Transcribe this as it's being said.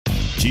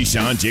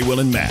Keyshawn, J. Will,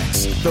 and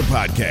Max, the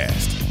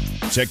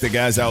podcast. Check the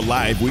guys out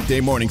live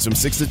weekday mornings from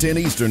 6 to 10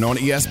 Eastern on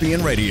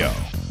ESPN Radio.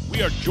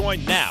 We are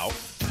joined now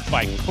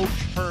by Coach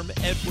Herm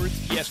Edwards,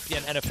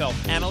 ESPN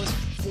NFL analyst,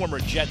 former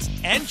Jets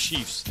and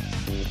Chiefs.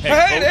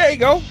 Hey, there you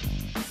go.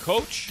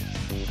 Coach.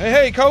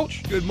 Hey,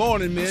 Coach. Good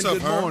morning, man. What's up,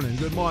 Good Herm? morning.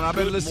 Good morning. I've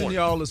been Good listening morning.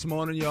 to y'all this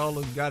morning.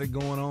 Y'all have got it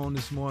going on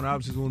this morning. I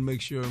just want to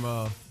make sure,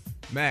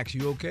 Max,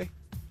 you okay?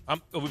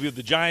 With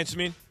the Giants, you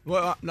mean?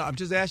 Well, no, I'm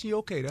just asking you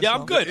okay. That's Yeah,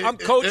 all. I'm good. I'm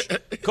Coach.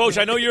 Coach,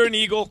 I know you're an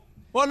Eagle.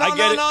 Well, no.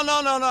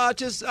 I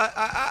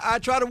I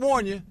try to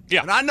warn you.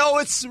 Yeah. And I know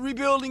it's a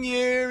rebuilding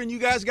year, and you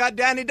guys got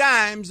Danny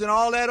Dimes and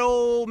all that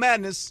old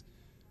madness.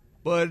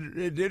 But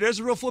there's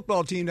a real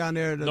football team down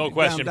there. No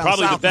question. Down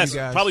Probably the south of you best.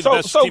 guys. Probably the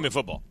best team in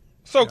football.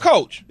 So,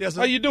 Coach, Yes,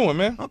 sir. how you doing,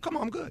 man? Oh, come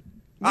on, I'm good.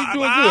 You doing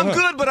good, I'm huh?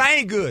 good, but I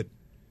ain't good.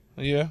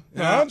 Yeah,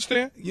 I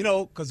understand. You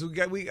know, because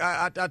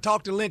I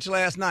talked to Lynch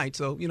last night,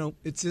 so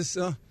it's just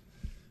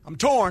I'm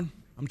torn.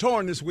 I'm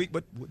torn this week,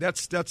 but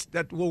that's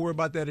we'll worry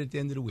about that at the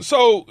end of the week.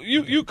 So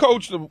you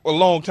coached a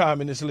long time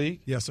in this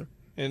league, Yes, sir.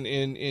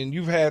 and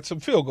you've had some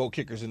field goal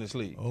kickers in this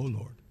league. Oh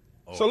Lord.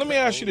 So let me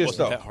ask you this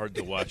Wasn't though. that hard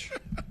to watch?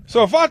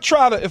 So if I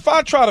try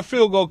to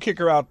field goal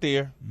kicker out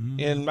there,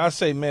 and I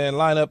say, man,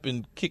 line up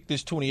and kick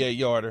this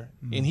 28-yarder,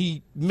 and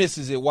he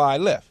misses it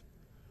wide left,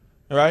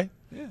 right?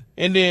 Yeah.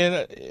 And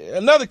then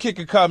another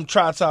kicker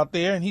trots out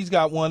there, and he's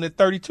got one at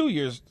 32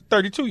 yards,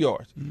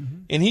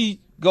 and he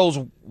goes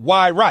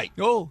wide right.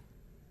 Oh.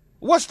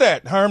 What's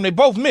that, Herm? They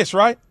both miss,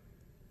 right?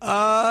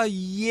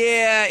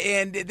 Yeah,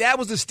 and that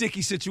was a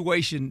sticky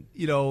situation,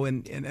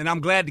 and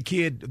I'm glad the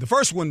kid, the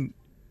first one,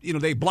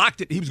 they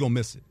blocked it. He was going to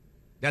miss it.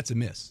 That's a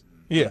miss.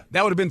 Yeah.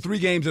 That would have been 3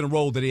 games in a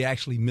row that he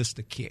actually missed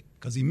a kick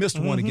because he missed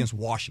one against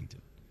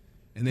Washington.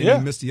 And then Yeah.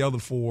 he missed the other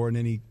 4, and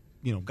then he,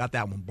 got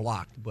that one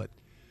blocked. But,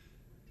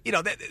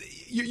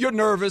 you're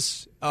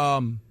nervous.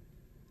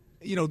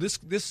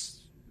 This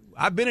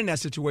I've been in that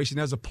situation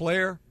as a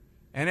player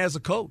and as a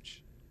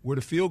coach where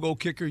the field goal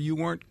kicker, you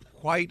weren't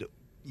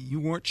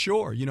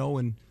sure,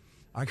 and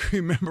I can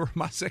remember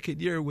my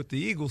second year with the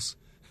Eagles,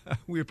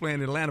 we were playing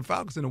the Atlanta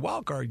Falcons in a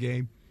wild card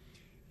game,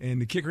 and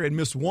the kicker had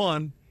missed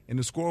one, and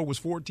the score was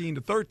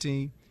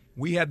 14-13.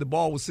 We had the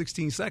ball with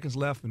 16 seconds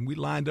left, and we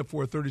lined up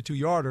for a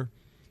 32-yarder.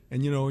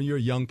 And, you're a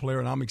young player,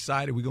 and I'm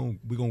excited. We're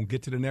gonna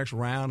get to the next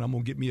round. I'm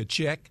going to get me a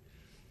check.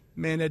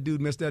 Man, that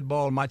dude missed that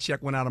ball, and my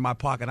check went out of my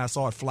pocket, and I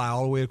saw it fly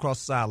all the way across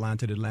the sideline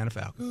to the Atlanta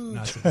Falcons. And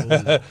I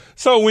said, oh.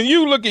 So when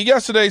you look at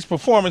yesterday's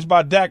performance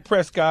by Dak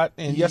Prescott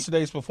and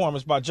yesterday's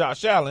performance by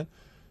Josh Allen,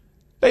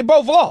 they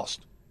both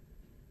lost.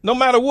 No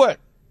matter what.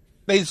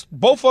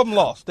 Both of them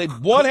lost.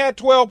 One had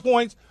 12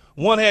 points,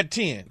 one had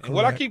 10. And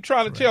what I keep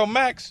trying to tell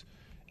Max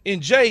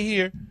and Jay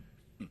here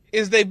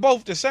is they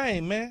both the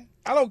same, man.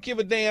 I don't give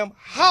a damn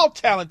how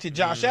talented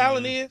Josh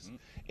Allen is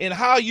and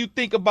how you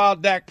think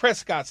about Dak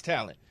Prescott's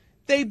talent.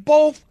 They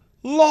both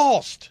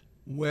lost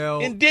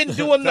and didn't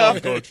do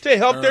enough to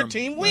help their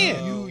team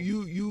win.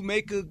 You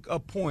make a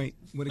point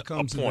when it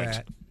comes to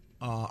that.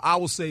 I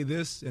will say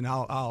this, and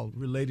I'll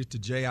relate it to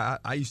Jay.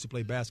 I used to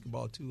play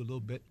basketball, too, a little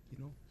bit.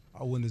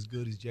 I wasn't as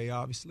good as Jay,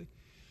 obviously.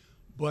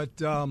 But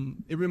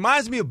it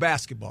reminds me of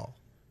basketball.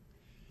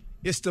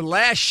 It's the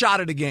last shot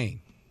of the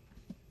game.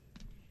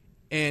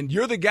 And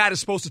you're the guy that's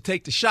supposed to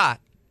take the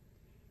shot.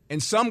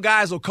 And some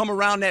guys will come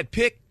around that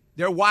pick.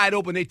 They're wide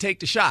open. They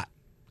take the shot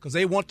because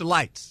they want the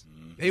lights.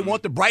 They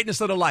want the brightness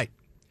of the light.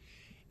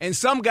 And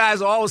some guys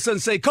will all of a sudden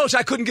say, Coach,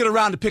 I couldn't get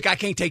around the pick. I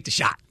can't take the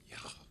shot. Yeah.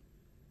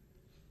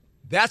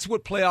 That's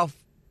what playoff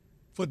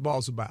football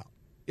is about.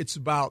 It's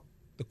about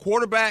the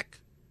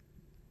quarterback.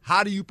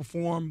 How do you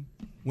perform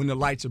when the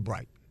lights are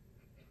bright?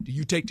 Do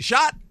you take the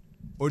shot,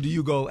 or do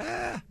you go,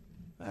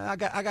 I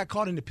got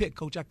caught in the pick,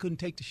 Coach. I couldn't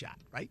take the shot,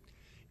 right?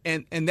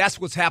 And that's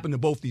what's happened to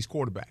both these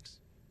quarterbacks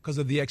because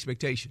of the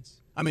expectations.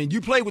 I mean, you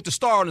play with the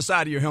star on the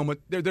side of your helmet,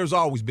 there's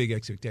always big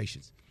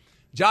expectations.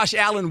 Josh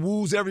Allen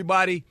woos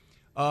everybody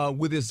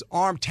with his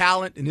arm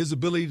talent and his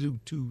ability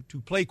to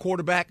play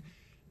quarterback.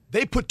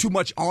 They put too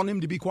much on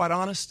him, to be quite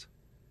honest,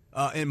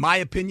 in my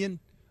opinion,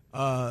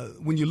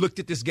 when you looked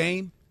at this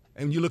game.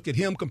 And you look at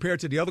him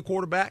compared to the other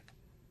quarterback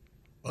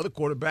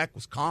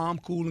was calm,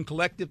 cool, and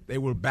collective. They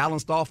were a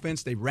balanced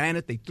offense. They ran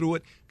it. They threw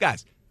it.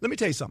 Guys, let me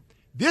tell you something.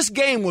 This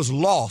game was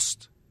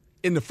lost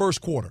in the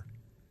first quarter.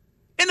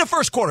 In the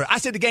first quarter, I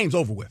said the game's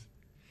over with.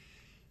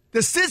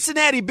 The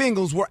Cincinnati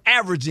Bengals were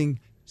averaging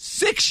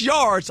 6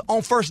 yards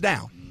on first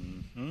down.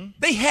 Mm-hmm.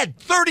 They had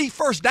 30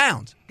 first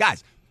downs.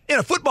 Guys, in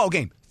a football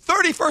game,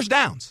 30 first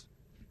downs.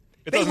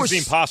 It doesn't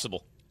seem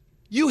possible.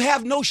 You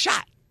have no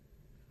shot.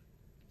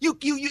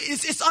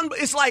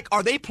 It's like,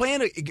 are they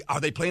playing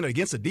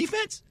against a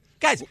defense?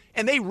 Guys,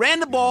 and they ran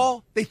the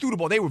ball, they threw the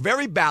ball. They were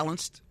very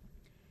balanced.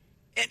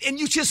 And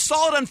you just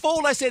saw it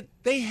unfold. I said,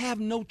 they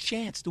have no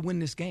chance to win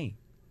this game.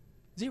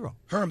 0.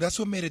 Herm, that's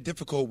what made it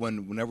difficult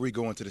whenever we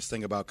go into this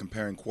thing about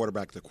comparing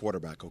quarterback to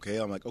quarterback, okay?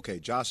 I'm like, okay,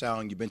 Josh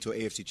Allen, you've been to an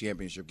AFC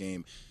Championship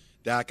game.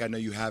 Dak, I know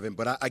you haven't,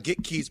 but I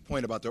get Key's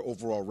point about their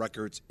overall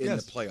records in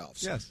the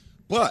playoffs. Yes.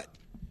 But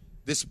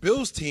this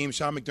Bills team,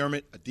 Sean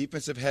McDermott, a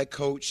defensive head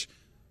coach,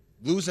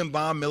 losing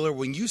Von Miller,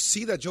 when you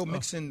see that Joe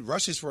Mixon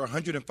rushes for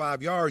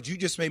 105 yards, you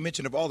just made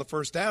mention of all the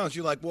first downs.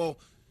 You're like, well,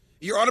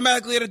 you're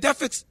automatically at a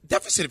deficit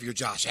if you're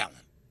Josh Allen.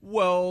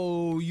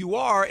 Well, you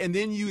are, and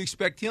then you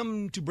expect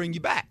him to bring you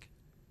back.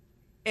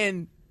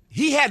 And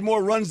he had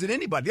more runs than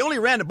anybody. They only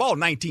ran the ball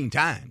 19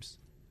 times.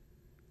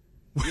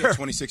 Yeah,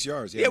 26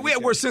 yards.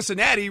 Where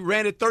Cincinnati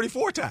ran it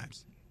 34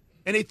 times,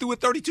 and they threw it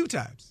 32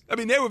 times. I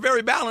mean, they were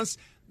very balanced.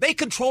 They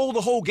controlled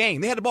the whole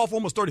game. They had the ball for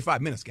almost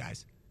 35 minutes,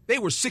 guys. They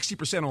were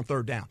 60% on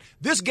third down.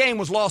 This game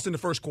was lost in the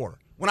first quarter.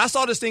 When I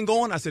saw this thing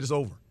going, I said, it's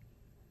over.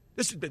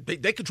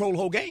 They controlled the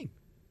whole game.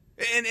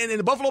 And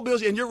the Buffalo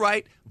Bills, and you're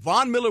right,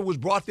 Von Miller was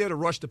brought there to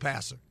rush the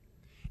passer.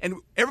 And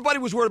everybody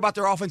was worried about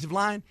their offensive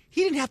line.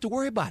 He didn't have to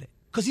worry about it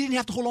because he didn't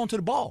have to hold on to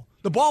the ball.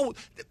 The ball,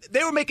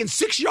 they were making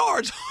 6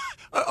 yards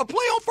a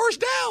play on first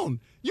down.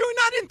 You're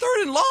not in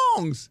third and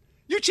longs.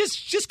 You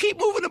just keep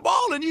moving the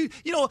ball. And you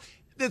know,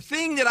 the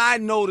thing that I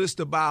noticed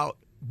about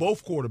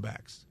both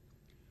quarterbacks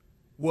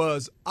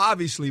was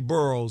obviously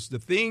Burrows. The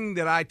thing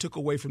that I took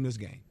away from this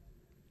game,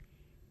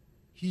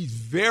 he's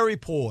very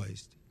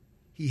poised.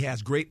 He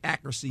has great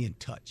accuracy and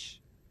touch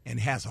and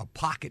has a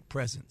pocket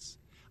presence.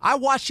 I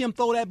watched him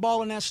throw that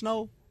ball in that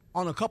snow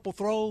on a couple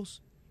throws,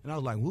 and I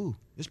was like, ooh,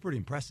 it's pretty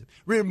impressive.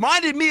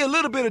 Reminded me a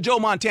little bit of Joe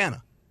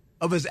Montana,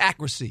 of his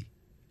accuracy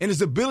and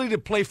his ability to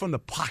play from the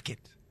pocket.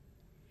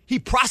 He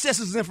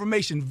processes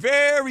information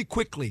very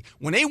quickly.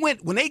 When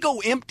they go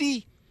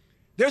empty,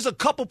 there's a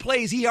couple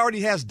plays he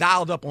already has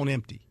dialed up on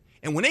empty.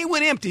 And when they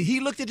went empty,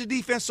 he looked at the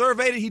defense,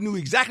 surveyed it, he knew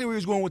exactly where he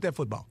was going with that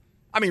football.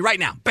 I mean, right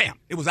now, bam,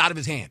 it was out of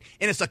his hand.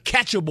 And it's a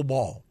catchable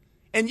ball.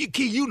 And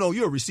you know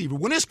you're a receiver.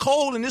 When it's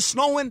cold and it's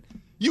snowing,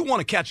 you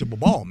want a catchable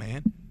ball,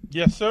 man.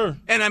 Yes, sir.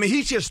 And, I mean,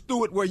 he just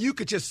threw it where you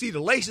could just see the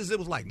laces. It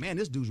was like, man,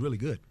 this dude's really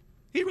good.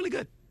 He's really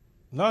good.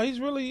 No, he's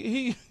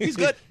really he's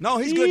good. No,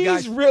 he's good,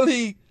 guys. He's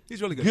really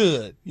good.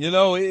 Good. You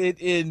know,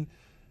 in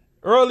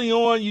early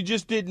on, you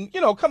just didn't,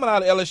 coming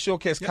out of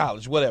LSU,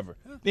 college, whatever.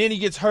 Yeah. Then he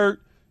gets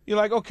hurt. You're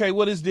like, okay,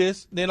 what is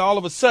this? Then all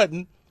of a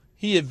sudden,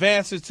 he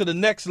advances to the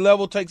next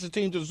level, takes the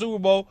team to the Super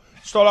Bowl,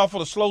 start off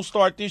with a slow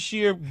start this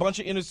year, bunch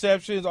of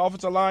interceptions,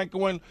 offensive line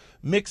going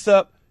mix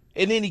up,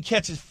 and then he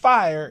catches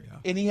fire,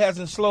 and he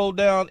hasn't slowed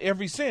down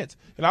ever since.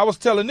 And I was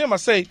telling them, I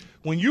say,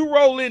 when you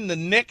roll in the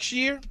next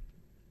year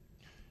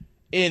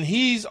and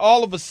he's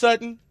all of a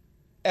sudden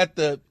at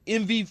the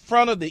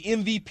front of the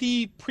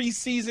MVP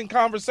preseason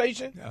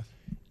conversation,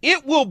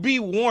 it will be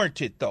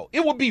warranted, though.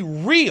 It will be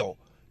real.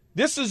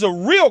 This is a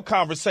real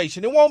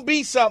conversation. It won't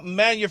be something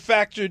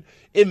manufactured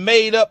and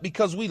made up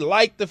because we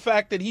like the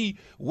fact that he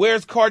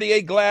wears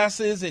Cartier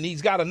glasses and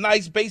he's got a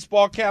nice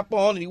baseball cap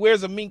on and he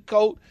wears a mink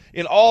coat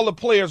and all the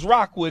players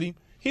rock with him.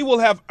 He will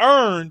have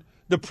earned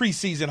the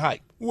preseason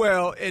hype.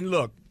 Well, and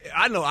look,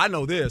 I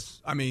know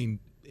this. I mean,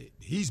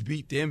 he's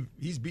beaten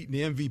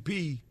the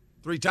MVP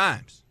 3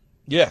 times.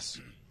 Yes.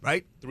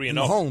 Right? 3-0.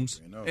 Mahomes.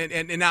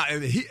 And now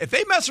if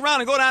they mess around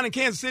and go down in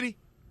Kansas City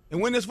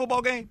and win this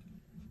football game,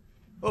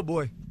 oh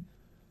boy.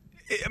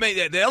 I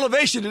mean, the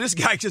elevation of this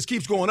guy just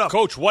keeps going up.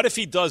 Coach, what if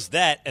he does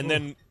that and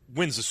then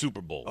wins the Super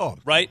Bowl?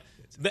 Right?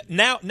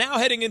 Now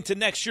heading into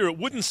next year, it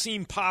wouldn't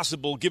seem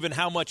possible given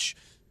how much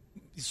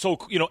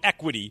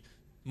equity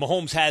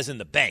Mahomes has in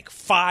the bank.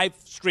 5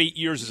 straight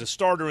years as a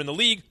starter in the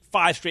league,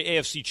 5 straight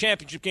AFC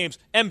championship games,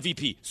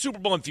 MVP, Super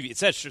Bowl MVP, et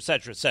cetera, et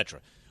cetera, et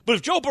cetera. But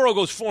if Joe Burrow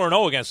goes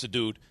 4-0 against the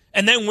dude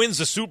and then wins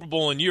the Super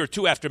Bowl in year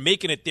 2 after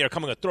making it there,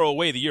 coming a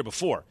throwaway the year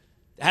before,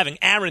 having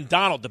Aaron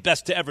Donald, the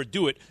best to ever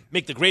do it,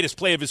 make the greatest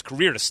play of his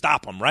career to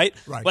stop him, right?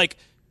 Right. Like,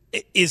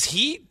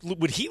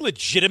 would he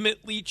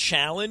legitimately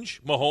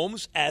challenge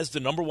Mahomes as the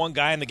number 1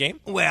 guy in the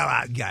game?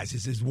 Well, guys,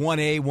 this is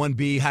 1A,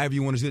 1B, however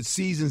you want to do it.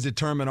 Seasons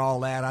determine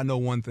all that. I know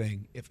one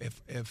thing.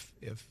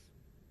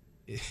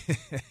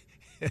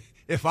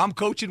 If I'm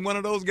coaching one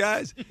of those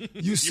guys,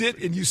 you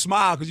sit and you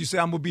smile because you say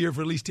I'm gonna be here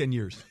for at least 10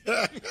 years.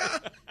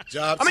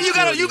 Job I mean,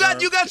 you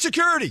got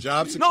security.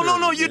 Job security.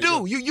 No, you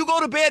do. You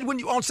go to bed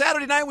on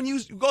Saturday night when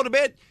you go to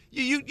bed,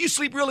 you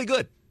sleep really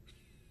good.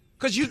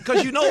 Because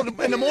you know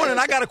in the morning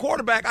I got a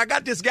quarterback, I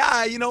got this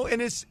guy,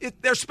 and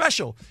they're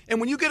special. And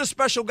when you get a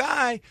special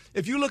guy,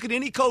 if you look at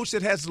any coach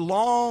that has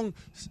long,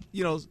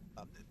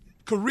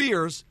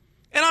 careers,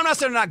 and I'm not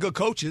saying they're not good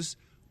coaches,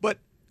 but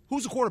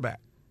who's the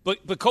quarterback?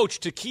 But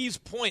Coach, to Key's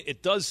point,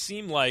 it does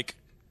seem like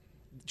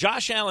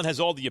Josh Allen has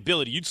all the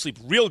ability. You'd sleep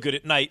real good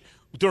at night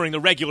during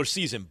the regular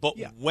season. But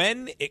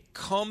when it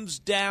comes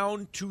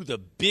down to the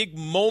big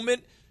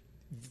moment,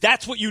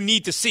 that's what you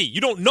need to see.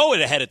 You don't know it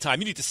ahead of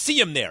time. You need to see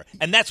him there.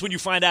 And that's when you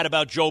find out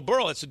about Joe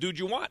Burrow. That's the dude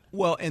you want.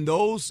 Well,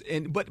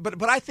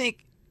 but I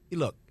think,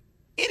 look,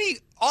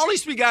 all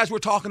these 3 guys we're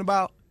talking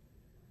about,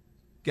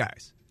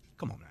 guys,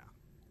 come on now.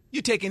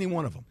 You take any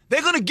one of them.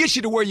 They're going to get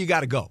you to where you got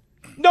to go.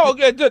 No,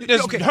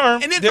 there's okay.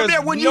 Herm. And then from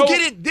there, when you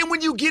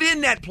get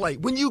in that play,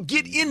 when you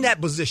get in that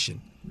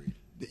position,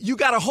 you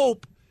got to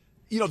hope.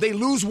 They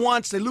lose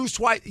once, they lose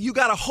twice. You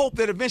got to hope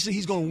that eventually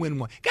he's going to win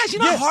one. Guys, you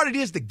know how hard it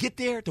is to get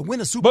there, to win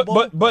a Super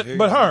Bowl? But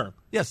Herm.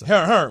 Yes, sir.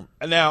 Herm.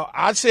 Now,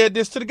 I said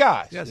this to the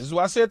guys. Yes. This is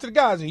what I said to the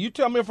guys, and you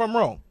tell me if I'm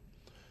wrong.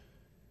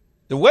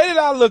 The way that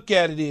I look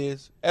at it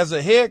is, as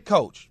a head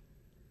coach,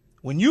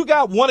 when you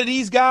got one of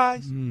these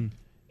guys,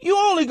 you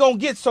only going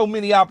to get so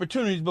many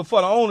opportunities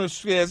before the owner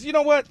says, you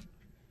know what?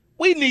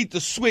 We need to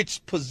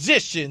switch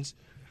positions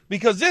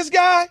because this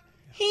guy,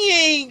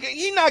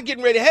 he not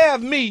getting ready to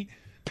have me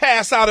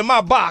pass out in my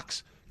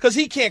box because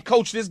he can't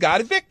coach this guy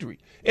to victory.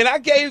 And I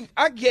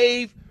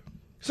gave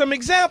some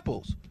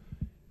examples.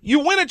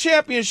 You win a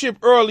championship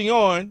early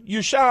on,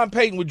 you're Sean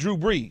Payton with Drew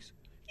Brees.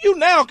 You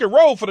now can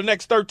roll for the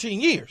next 13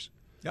 years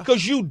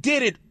because you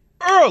did it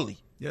early.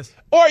 Yes.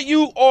 Or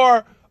you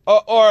are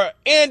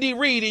Andy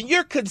Reid, and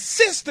you're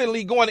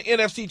consistently going to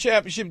NFC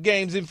championship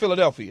games in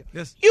Philadelphia.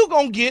 Yes. You're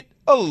going to get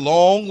a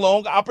long,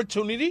 long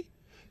opportunity.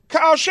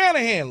 Kyle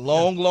Shanahan,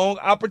 long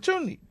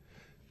opportunity.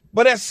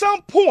 But at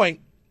some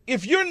point,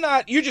 if you're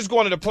just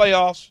going to the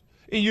playoffs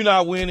and you're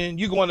not winning,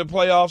 you're going to the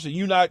playoffs and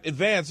you're not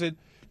advancing,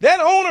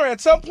 that owner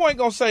at some point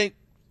going to say,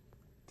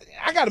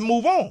 I got to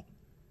move on.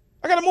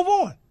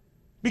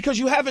 Because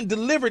you haven't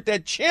delivered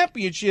that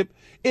championship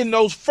in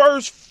those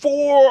first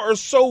 4 or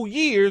so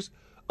years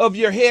of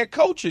your head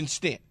coaching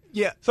stint.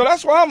 Yeah. So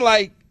that's why I'm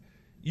like,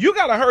 you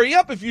got to hurry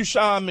up if you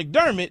Sean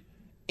McDermott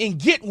and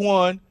get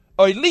one,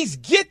 or at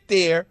least get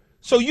there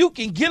so you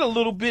can get a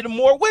little bit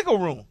more wiggle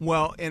room.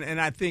 Well, and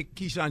I think,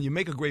 Keyshawn, you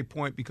make a great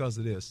point because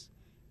of this,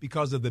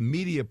 because of the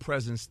media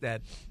presence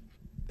that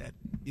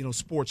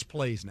sports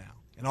plays now,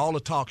 and all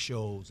the talk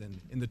shows and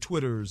the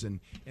Twitters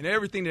and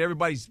everything that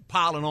everybody's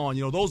piling on.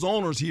 Those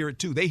owners hear it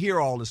too. They hear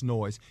all this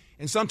noise,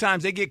 and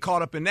sometimes they get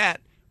caught up in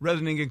that rather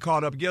than get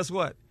caught up. Guess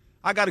what?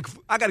 I got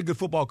a good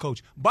football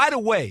coach. By the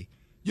way,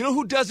 you know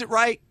who does it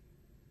right?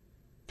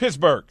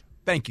 Pittsburgh.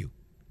 Thank you.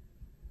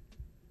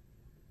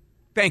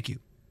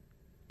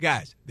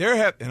 Guys,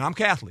 and I'm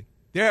Catholic,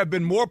 there have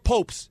been more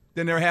popes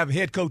than there have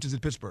head coaches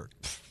at Pittsburgh.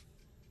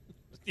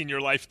 In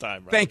your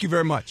lifetime, right? Thank you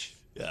very much.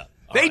 Yeah.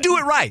 They do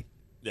it right.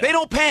 Yeah. They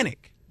don't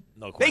panic.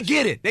 No question. They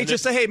get it. They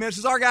just say, hey, man, this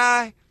is our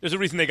guy. There's a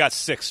reason they got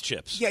 6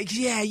 chips. Yeah,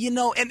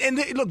 and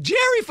look,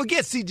 Jerry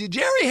forgets. See,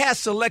 Jerry has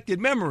selected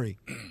memory.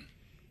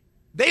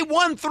 They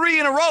won 3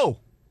 in a row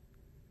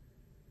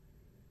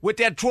with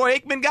that Troy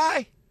Aikman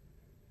guy.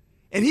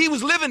 And he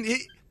was living,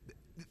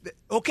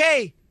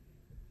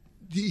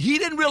 he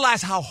didn't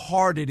realize how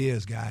hard it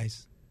is,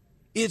 guys.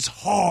 It's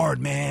hard,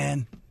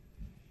 man.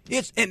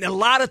 And a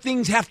lot of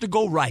things have to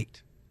go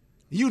right.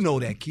 You know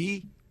that,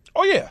 Key.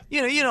 Oh, yeah.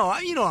 You know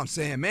what I'm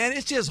saying, man.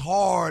 It's just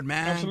hard,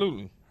 man.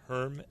 Absolutely.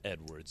 Herm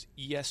Edwards,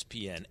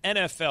 ESPN,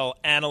 NFL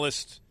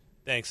analyst.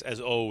 Thanks, as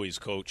always,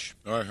 Coach.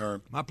 All right,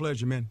 Herm. My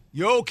pleasure, man.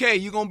 You're okay.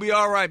 You're going to be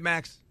all right,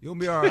 Max. You're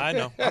going to be all right. I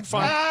know. I'm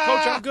fine.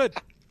 Coach, I'm good.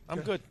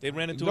 I'm good. They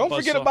ran into a buzzsaw. Don't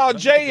forget about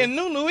Jay and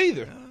Nunu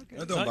either.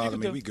 That don't bother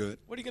me. We good.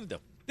 What are you going to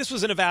do? This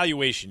was an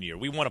evaluation year.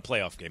 We won a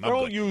playoff game.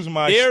 Don't use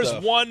my There's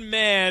stuff. one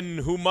man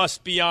who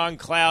must be on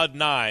cloud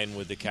 9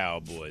 with the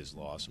Cowboys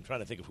loss. I'm trying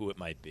to think of who it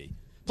might be.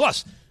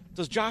 Plus,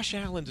 does Josh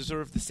Allen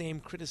deserve the same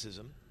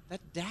criticism that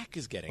Dak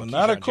is getting? Well,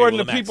 not according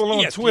to people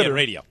on ESPN Twitter.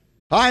 Radio.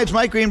 Hi, it's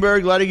Mike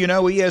Greenberg letting you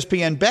know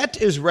ESPN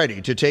Bet is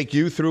ready to take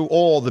you through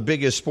all the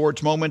biggest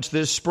sports moments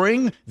this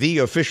spring. The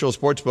official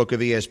sportsbook of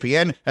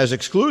ESPN has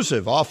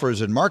exclusive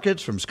offers and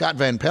markets from Scott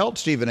Van Pelt,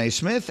 Stephen A.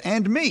 Smith,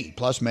 and me,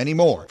 plus many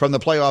more. From the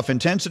playoff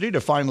intensity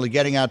to finally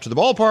getting out to the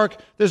ballpark,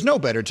 there's no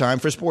better time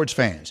for sports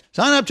fans.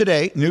 Sign up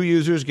today. New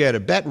users get a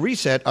bet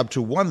reset up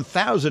to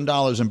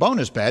 $1,000 in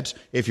bonus bets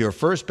if your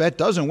first bet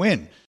doesn't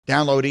win.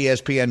 Download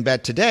ESPN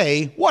Bet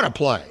today. What a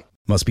play.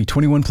 Must be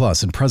 21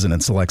 plus and present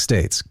in select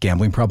states.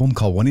 Gambling problem?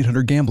 Call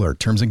 1-800-GAMBLER.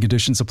 Terms and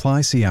conditions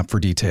apply. See app for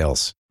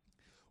details.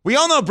 We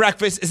all know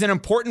breakfast is an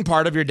important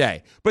part of your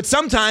day. But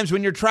sometimes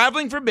when you're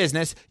traveling for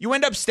business, you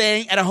end up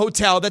staying at a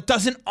hotel that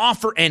doesn't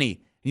offer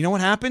any. You know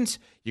what happens?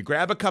 You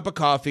grab a cup of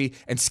coffee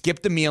and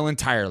skip the meal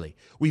entirely.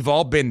 We've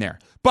all been there.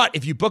 But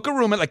if you book a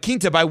room at La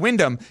Quinta by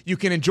Wyndham, you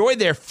can enjoy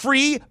their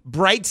free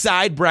Bright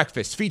Side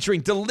breakfast featuring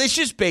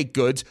delicious baked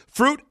goods,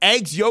 fruit,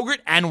 eggs,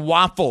 yogurt, and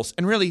waffles.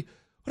 And really,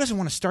 who doesn't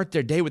want to start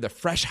their day with a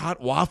fresh, hot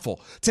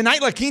waffle?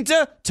 Tonight, La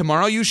Quinta,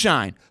 tomorrow you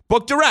shine.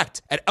 Book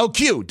direct at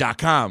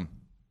lq.com.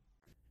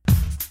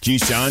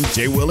 Keyshawn,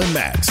 J. Will, and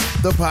Max,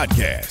 the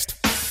podcast.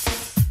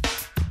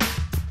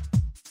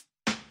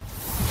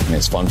 I mean,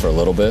 it's fun for a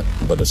little bit,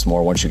 but it's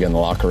more once you get in the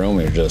locker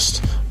room, you're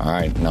just, all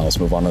right, now let's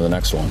move on to the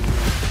next one.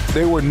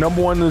 They were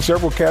number one in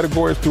several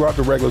categories throughout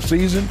the regular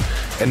season,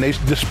 and they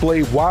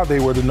displayed why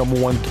they were the number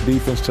one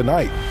defense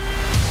tonight.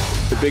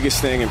 The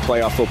biggest thing in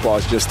playoff football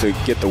is just to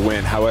get the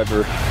win,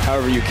 however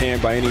you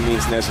can, by any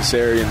means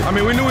necessary. I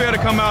mean, we knew we had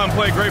to come out and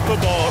play great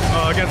football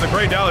against a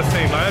great Dallas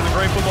team. That's a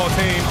great football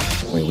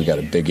team. I mean, we got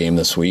a big game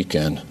this week,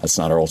 and that's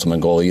not our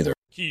ultimate goal either.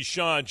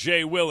 Keyshawn,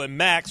 J. Will, and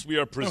Max, we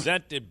are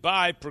presented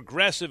by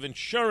Progressive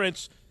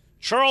Insurance.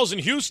 Charles in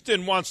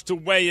Houston wants to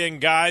weigh in,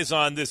 guys,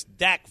 on this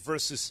Dak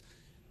versus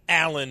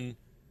Allen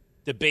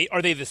debate.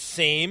 Are they the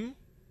same?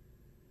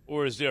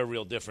 Or is there a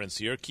real difference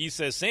here? Key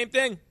says same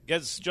thing.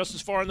 Gets just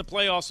as far in the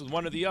playoffs as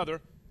one or the other.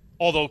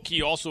 Although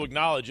Key also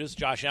acknowledges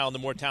Josh Allen, the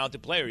more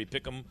talented player. He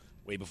picked him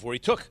way before he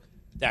took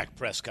Dak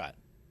Prescott.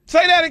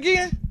 Say that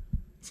again.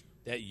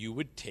 that you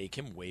would take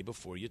him way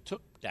before you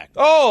took Dak.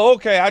 Oh,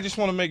 okay. I just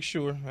want to make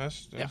sure. I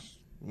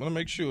want to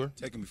make sure.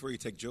 Take him before you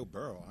take Joe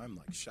Burrow. I'm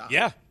like shocked.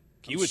 Yeah.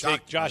 He would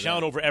take Josh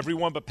Allen over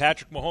everyone but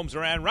Patrick Mahomes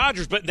or Aaron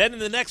Rodgers. But then in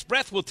the next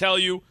breath, we'll tell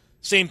you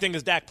same thing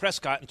as Dak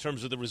Prescott in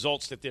terms of the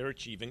results that they're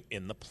achieving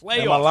in the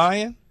playoffs. Am I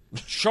lying?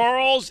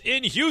 Charles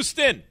in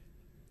Houston.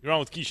 You're on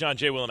with Keyshawn,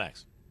 J. Will, and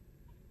Max.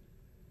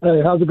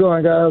 Hey, how's it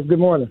going, guys? Good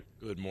morning.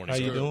 Good morning, How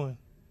sir. you doing?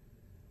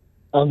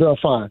 I'm doing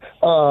fine.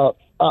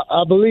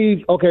 I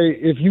believe,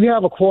 if you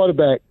have a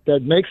quarterback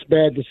that makes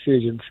bad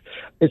decisions,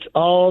 it's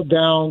all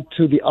down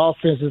to the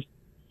offensive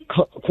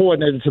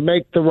coordinator to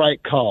make the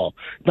right call.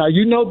 Now,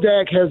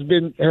 Dak has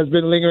been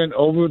lingering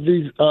over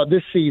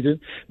this season.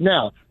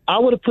 Now, I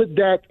would have put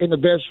Dak in the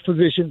best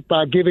position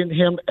by giving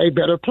him a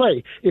better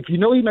play. If you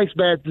know he makes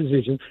bad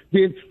decisions,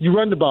 then you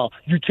run the ball.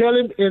 You tell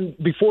him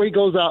before he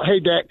goes out, hey,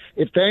 Dak,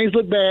 if things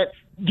look bad,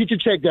 get your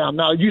check down.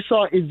 Now, you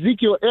saw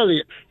Ezekiel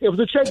Elliott. It was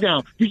a check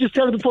down. You just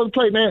tell him before the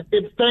play, man,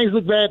 if things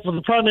look bad for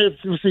the primary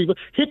receiver,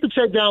 hit the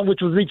check down,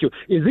 which was Ezekiel.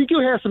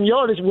 Ezekiel had some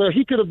yardage where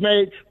he could have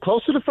made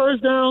close to the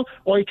first down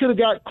or he could have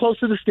got close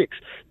to the sticks.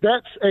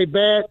 That's a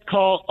bad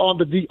call on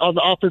the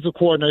offensive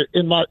coordinator,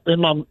 in my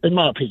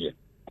opinion.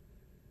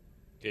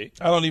 Okay.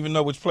 I don't even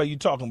know which play you're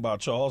talking about,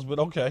 Charles, but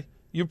okay.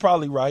 You're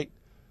probably right.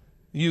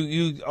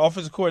 You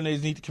offensive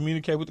coordinators need to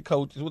communicate with the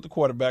coaches, with the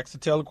quarterbacks, to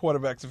tell the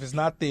quarterbacks if it's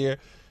not there,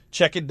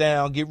 check it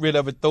down, get rid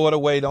of it, throw it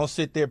away. Don't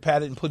sit there,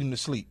 pat it, and put him to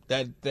sleep.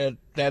 That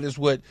is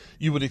what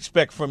you would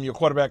expect from your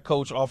quarterback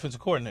coach,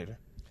 offensive coordinator.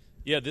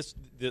 Yeah,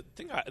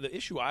 the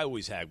issue I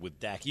always had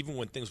with Dak, even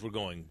when things were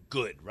going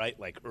good, right,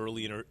 like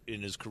early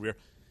in his career,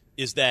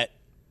 is that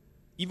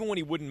even when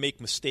he wouldn't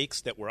make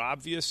mistakes that were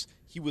obvious,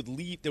 he would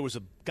leave. There was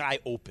a guy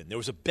open. There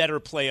was a better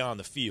play on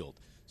the field.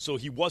 So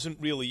he wasn't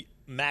really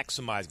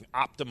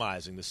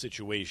optimizing the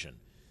situation.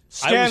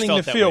 Scanning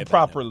the field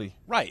properly.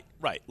 Right.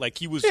 Like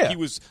he was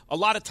a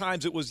lot of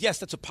times it was, yes,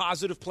 that's a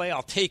positive play.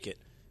 I'll take it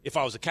if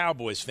I was a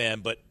Cowboys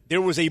fan, but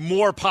there was a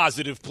more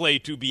positive play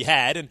to be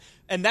had.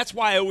 And that's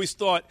why I always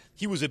thought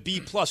he was a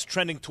B+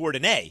 trending toward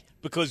an A,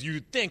 because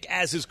you'd think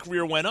as his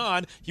career went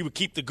on, he would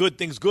keep the good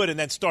things good and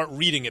then start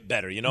reading it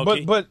better, you know?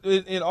 But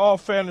in all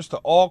fairness to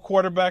all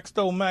quarterbacks,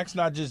 though, Max,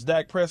 not just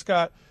Dak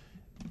Prescott,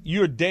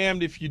 you're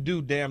damned if you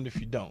do, damned if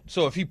you don't.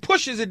 So if he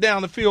pushes it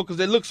down the field because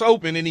it looks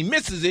open and he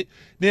misses it,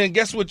 then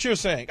guess what you're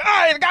saying?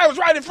 The guy was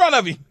right in front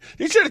of him.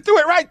 He should have threw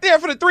it right there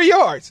for the 3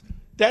 yards.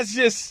 That's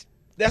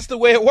the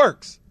way it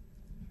works.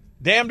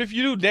 Damned if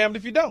you do, damned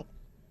if you don't.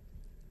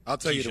 I'll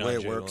tell you the way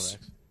it works.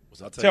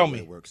 Tell me.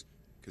 It works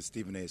because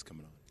Stephen A. is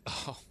coming on.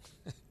 Oh.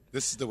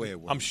 This is the way it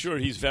works. I'm sure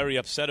he's very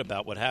upset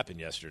about what happened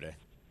yesterday.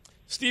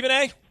 Stephen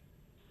A.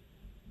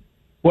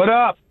 What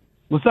up?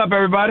 What's up,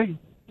 everybody?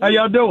 How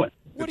y'all doing?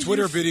 The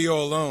Twitter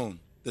video alone.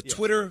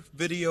 Twitter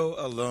video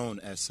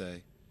alone,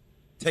 essay.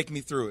 Take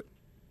me through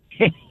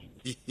it.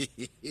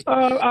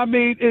 I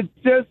mean,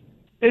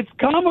 it's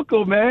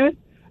comical, man.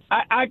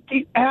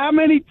 How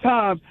many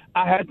times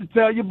I had to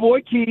tell your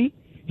boy Key,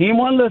 he didn't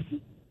want to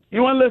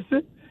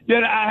listen.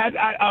 Then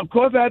of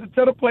course I had to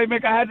tell the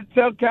playmaker, I had to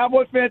tell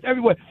Cowboy fans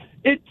everywhere.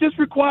 It just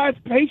requires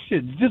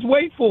patience. Just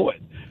wait for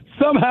it.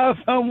 Somehow,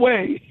 some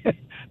way,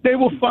 they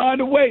will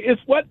find a way.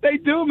 It's what they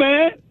do,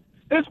 man.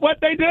 It's what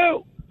they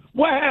do.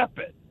 What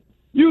happened?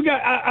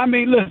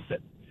 Listen,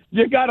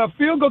 you got a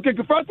field goal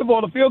kicker. First of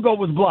all, the field goal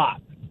was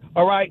blocked,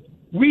 all right?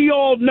 We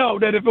all know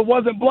that if it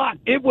wasn't blocked,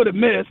 it would have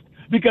missed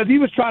because he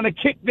was trying to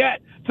kick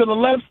that to the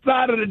left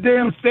side of the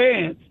damn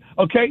stands,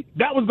 okay?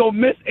 That was going to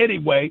miss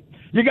anyway.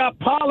 You got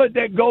Pollard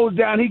that goes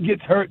down. He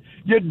gets hurt.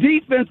 Your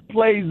defense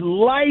plays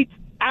lights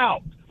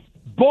out,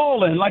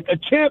 balling like a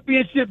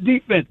championship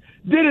defense.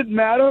 Didn't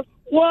matter.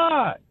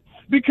 Why?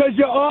 Because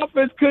your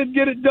offense couldn't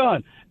get it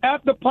done.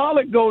 After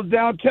Pollard goes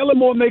down, Kellen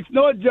Moore makes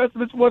no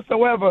adjustments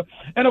whatsoever.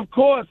 And, of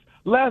course,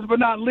 last but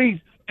not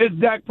least, it's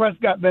Dak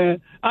Prescott,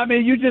 man. I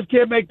mean, you just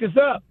can't make this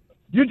up.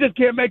 You just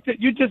can't make this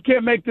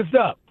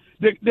up.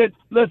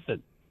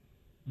 Listen,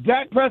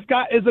 Dak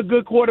Prescott is a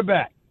good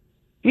quarterback.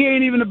 He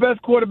ain't even the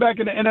best quarterback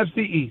in the NFC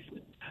East.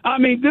 I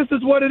mean, this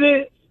is what it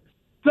is.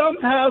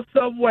 Somehow,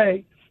 some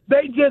way,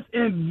 they just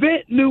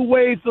invent new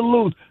ways to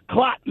lose.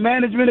 Clock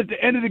management at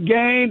the end of the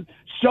game,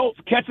 Schultz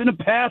catching a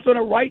pass on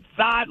the right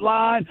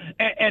sideline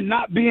and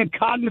not being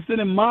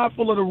cognizant and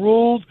mindful of the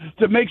rules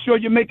to make sure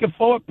you're making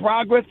forward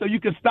progress so you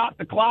can stop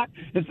the clock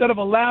instead of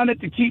allowing it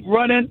to keep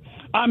running.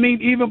 I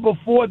mean, even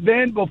before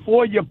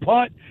you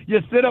punt, you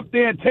sit up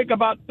there and take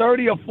about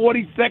 30 or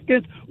 40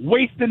 seconds,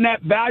 wasting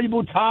that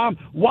valuable time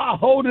while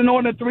holding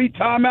on to 3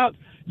 timeouts.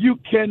 You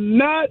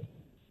cannot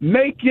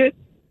make it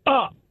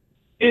up.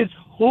 It's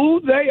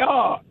who they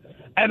are.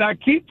 And I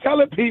keep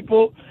telling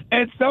people,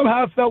 and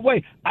somehow, some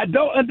way, I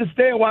don't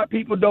understand why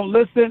people don't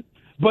listen,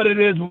 but it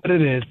is what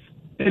it is.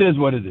 It is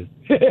what it is.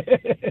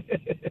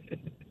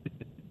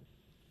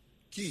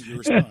 Key, your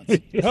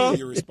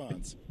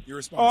response. Your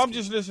response. Oh, I'm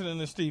just listening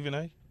to Stephen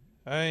A.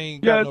 I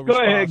ain't got yes, no go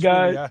response. ahead,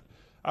 guys. Really.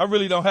 I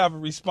really don't have a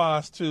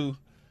response to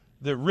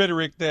the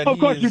rhetoric that of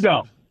course you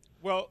don't.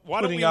 Well,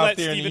 why don't we let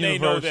Stephen A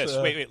know this?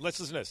 Wait, let's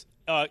listen to this.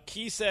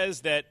 Key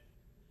says that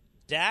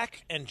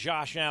Dak and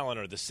Josh Allen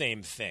are the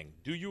same thing.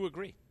 Do you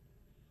agree?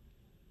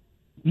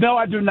 No,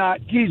 I do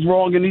not. He's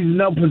wrong, and he's in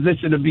no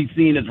position to be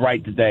seen as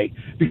right today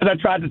because I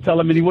tried to tell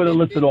him, and he wouldn't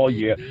listen all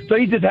year. So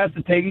he just has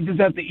to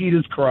eat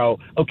his crow,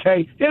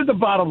 okay? Here's the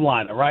bottom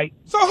line, all right?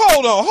 So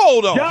hold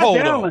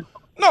on.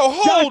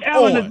 Josh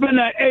Allen has been in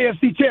that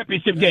AFC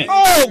Championship game.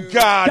 Oh,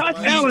 God. Josh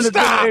Allen has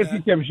been in the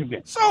AFC Championship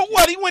game. So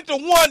what? He went to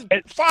one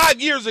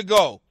 5 years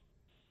ago.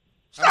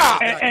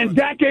 Stop. And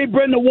Dak ain't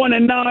been to one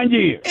in 9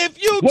 years.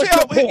 If you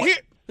tell me,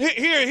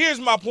 here's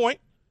my point.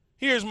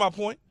 Here's my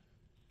point.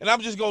 And I'm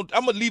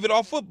gonna leave it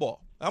off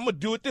football. I'm gonna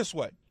do it this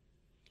way.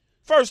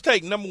 First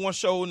Take, number one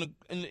show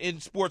in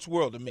sports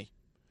world to me.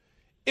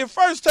 If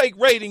First Take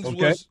ratings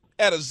was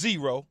at a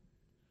 0,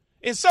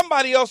 and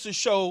somebody else's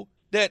show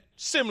that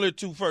similar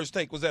to First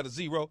Take was at a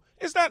 0,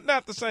 is that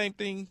not the same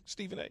thing,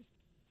 Stephen A?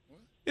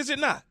 Is it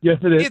not? Yes,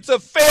 it is. It's a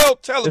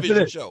failed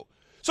television show.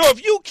 So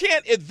if you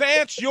can't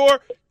advance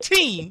your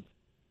team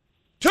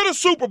to the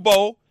Super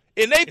Bowl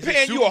and they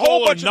paying you a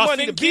whole bunch of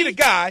money to be the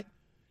guy,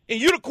 and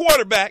you the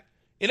quarterback,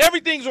 and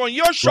everything's on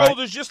your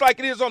shoulders just like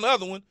it is on the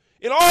other one,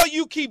 and all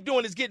you keep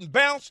doing is getting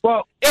bounced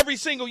every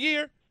single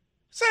year,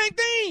 same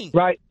thing.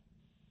 Right.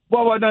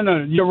 Well,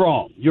 no, you're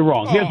wrong. You're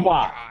wrong. Here's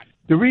why. God.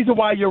 The reason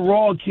why you're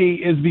wrong, Key,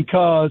 is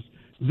because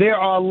there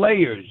are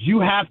layers.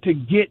 You have to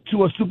get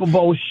to a Super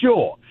Bowl,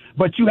 sure,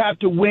 but you have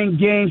to win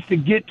games to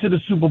get to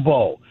the Super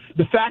Bowl.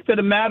 The fact of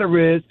the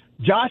matter is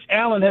Josh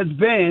Allen has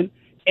been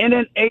in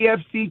an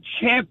AFC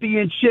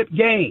championship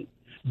game.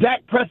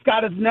 Dak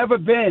Prescott has never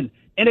been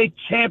in a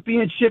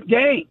championship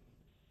game.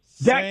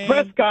 Dak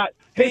Prescott,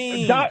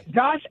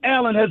 Josh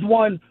Allen has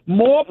won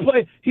more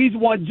he's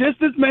won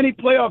just as many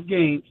playoff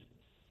games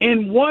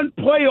in one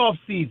playoff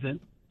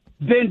season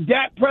than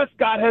Dak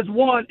Prescott has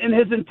won in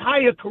his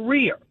entire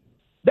career.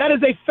 That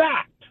is a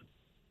fact.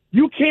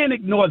 You can't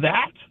ignore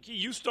that.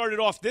 You started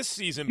off this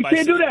season by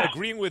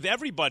agreeing with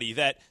everybody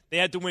that they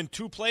had to win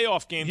 2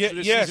 playoff games for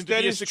this season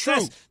to be a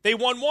success. True. They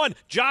won 1.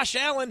 Josh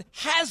Allen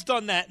has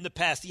done that in the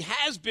past. He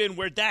has been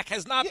where Dak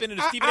has not been, and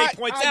as Stephen A.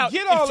 points out,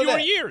 in fewer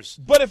years.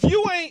 But if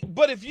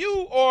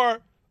you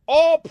are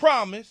all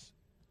promise,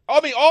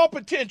 all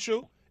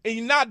potential, and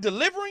you're not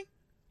delivering,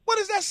 what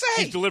does that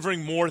say? He's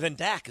delivering more than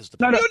Dak is the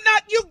point. You're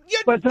not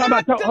delivering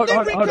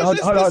because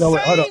it's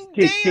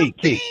the same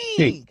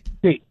damn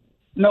thing.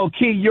 No,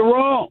 Key, you're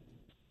wrong.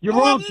 You're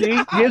wrong, Key.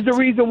 Here's the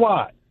reason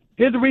why.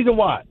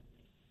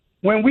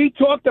 When we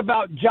talked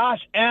about Josh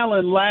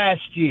Allen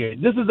last year,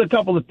 this is a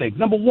couple of things.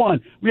 Number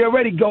one, we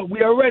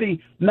already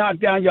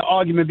knocked down your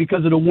argument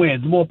because of the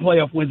wins, more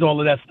playoff wins, all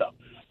of that stuff.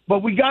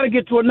 But we got to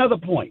get to another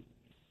point.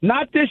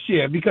 Not this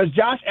year, because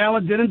Josh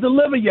Allen didn't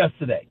deliver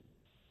yesterday.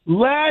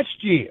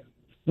 Last year,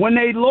 when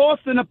they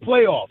lost in the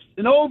playoffs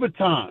in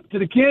overtime to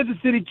the Kansas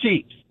City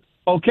Chiefs,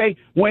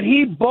 when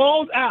he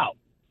balled out,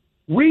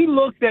 we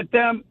looked at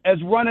them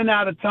as running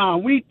out of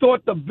time. We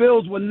thought the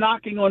Bills were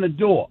knocking on the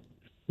door.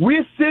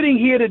 We're sitting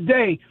here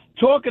today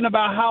talking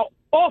about how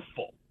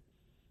awful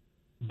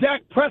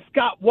Dak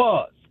Prescott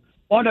was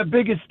on the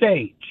biggest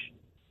stage.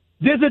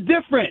 There's a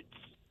difference.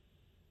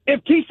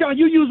 If Keyshawn,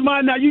 you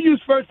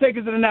use First Take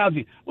as an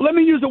analogy. Well, let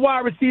me use a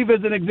wide receiver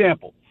as an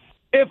example.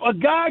 If a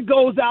guy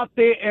goes out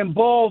there and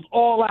balls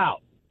all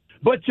out,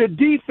 but your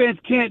defense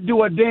can't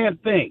do a damn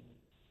thing,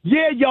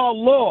 y'all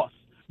lost.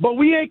 But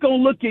we ain't going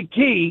to look at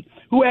Key,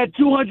 who had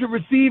 200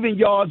 receiving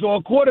yards, or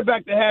a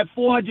quarterback that had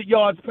 400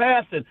 yards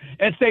passing,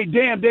 and say,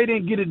 damn, they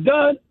didn't get it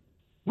done.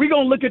 We're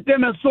going to look at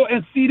them and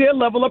see their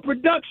level of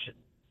production.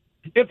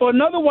 If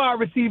another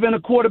wide receiver and a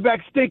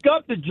quarterback stink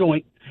up the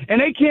joint,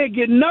 and they can't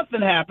get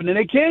nothing happening,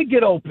 they can't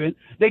get open,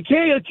 they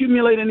can't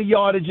accumulate any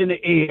yardage in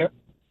the air,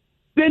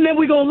 then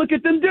we're going to look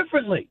at them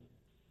differently.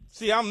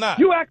 See, I'm not.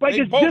 You act like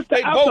it's just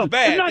the outcome. Both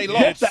bad. It's not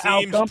just the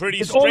outcome. Seems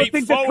pretty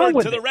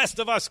straightforward to the rest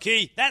of us,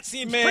 Key. That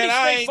seems pretty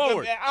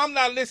straightforward. I'm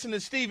not listening to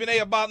Stephen A.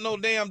 about no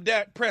damn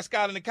Dak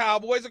Prescott and the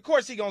Cowboys. Of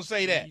course he going to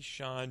say that.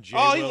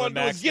 All he want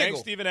to do is giggle. Thanks,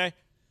 Stephen A.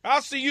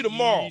 I'll see you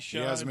tomorrow.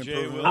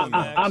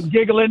 I'm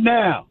giggling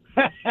now.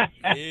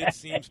 It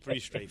seems pretty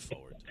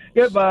straightforward.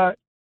 Goodbye.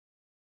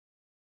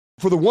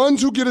 For the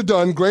ones who get it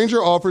done,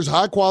 Grainger offers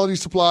high-quality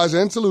supplies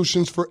and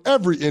solutions for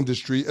every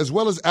industry, as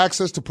well as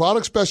access to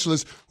product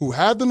specialists who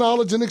have the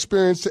knowledge and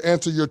experience to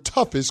answer your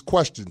toughest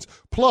questions.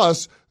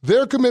 Plus,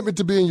 their commitment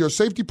to being your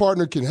safety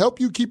partner can help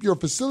you keep your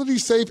facility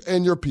safe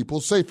and your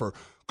people safer.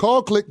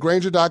 Call, click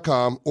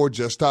Grainger.com, or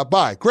just stop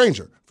by.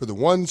 Grainger, for the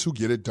ones who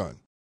get it done.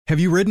 Have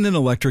you ridden an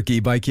electric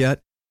e-bike yet?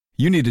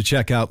 You need to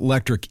check out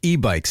Electric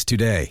E-Bikes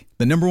today,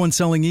 the #1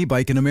 selling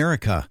e-bike in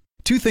America.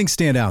 2 things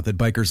stand out that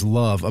bikers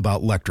love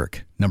about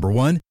Electric. Number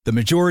 1, the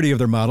majority of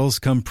their models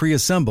come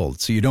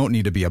pre-assembled, so you don't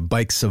need to be a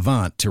bike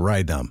savant to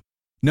ride them.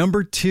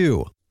 Number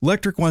 2,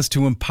 Electric wants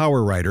to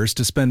empower riders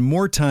to spend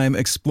more time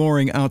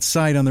exploring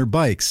outside on their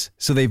bikes,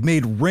 so they've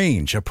made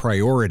range a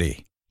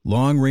priority.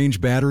 Long-range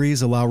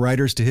batteries allow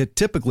riders to hit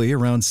typically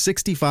around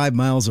 65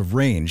 miles of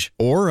range,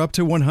 or up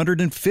to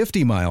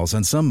 150 miles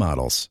on some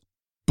models.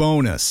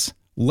 Bonus,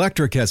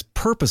 Electric has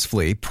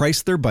purposefully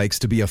priced their bikes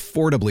to be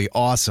affordably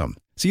awesome,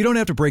 so you don't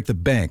have to break the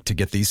bank to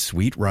get these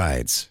sweet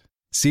rides.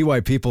 See why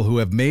people who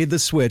have made the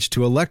switch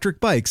to electric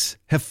bikes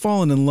have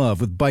fallen in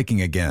love with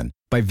biking again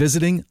by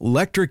visiting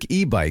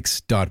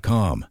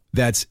lectricebikes.com.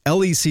 That's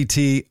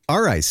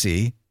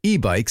LECTRIC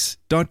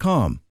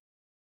ebikes.com.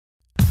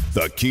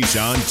 The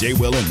Keyshawn, J.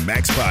 Will, and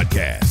Max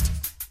podcast.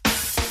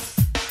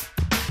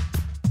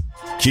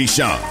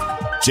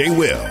 Keyshawn, J.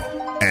 Will,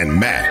 and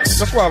Max.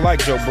 That's why I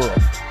like Joe Burrow.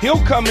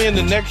 He'll come in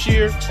the next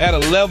year at a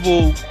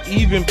level,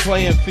 even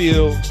playing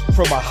field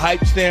from a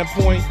hype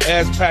standpoint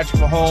as Patrick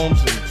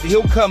Mahomes. And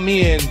he'll come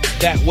in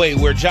that way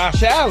where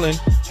Josh Allen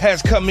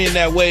has come in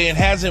that way and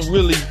hasn't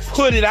really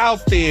put it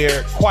out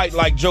there quite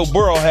like Joe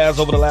Burrow has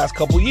over the last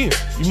couple years.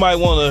 You might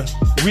want to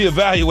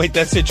reevaluate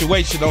that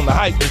situation on the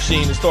hype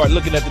machine and start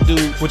looking at the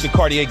dude with the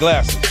Cartier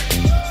glasses.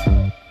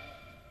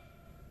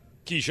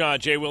 Keyshawn,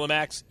 J. Will, and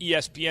Max,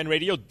 ESPN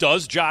Radio.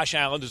 Does Josh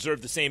Allen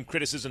deserve the same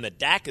criticism that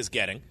Dak is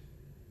getting?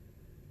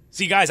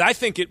 See, guys, I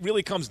think it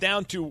really comes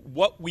down to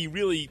what we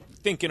really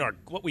think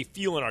what we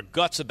feel in our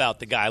guts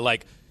about the guy.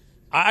 Like,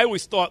 I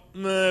always thought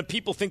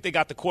people think they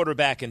got the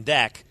quarterback in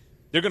Dak.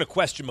 They're going to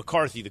question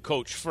McCarthy, the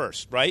coach,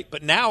 first, right?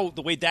 But now,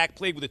 the way Dak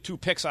played with the 2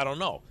 picks, I don't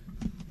know.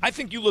 I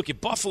think you look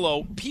at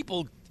Buffalo,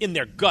 people in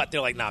their gut,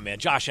 they're like, nah, man,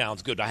 Josh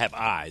Allen's good. I have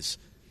eyes.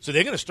 So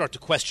they're going to start to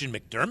question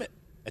McDermott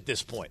at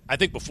this point. I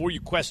think before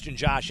you question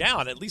Josh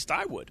Allen, at least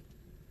I would.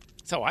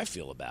 That's how I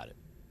feel about it.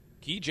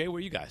 Key, Jay, where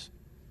are you guys?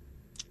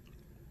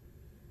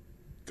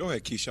 Go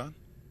ahead, Keyshawn.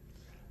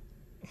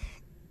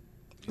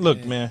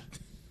 Look, man,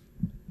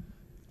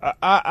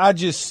 I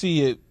just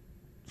see it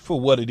for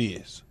what it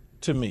is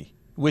to me,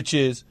 which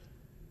is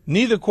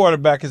neither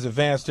quarterback has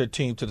advanced their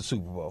team to the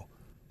Super Bowl.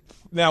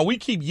 Now, we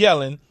keep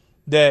yelling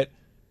that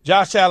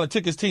Josh Allen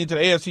took his team to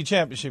the AFC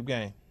Championship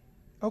game.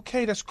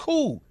 Okay, that's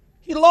cool.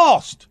 He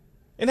lost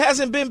and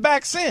hasn't been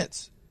back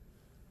since.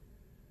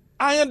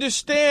 I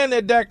understand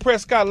that Dak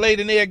Prescott laid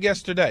an egg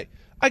yesterday.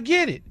 I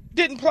get it.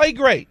 Didn't play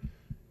great.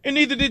 And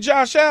neither did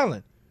Josh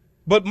Allen.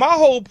 But my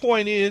whole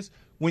point is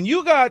when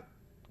you got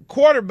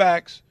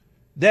quarterbacks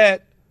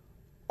that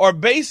are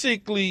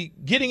basically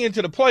getting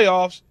into the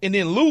playoffs and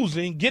then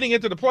losing, getting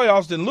into the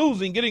playoffs, then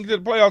losing, getting into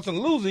the playoffs and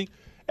losing,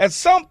 at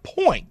some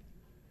point,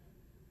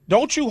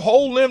 don't you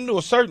hold them to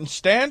a certain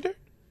standard?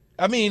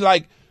 I mean,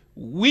 like,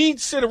 we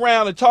sit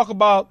around and talk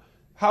about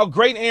how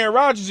great Aaron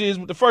Rodgers is,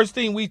 but the first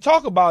thing we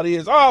talk about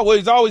is, oh, well,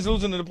 he's always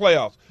losing in the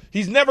playoffs.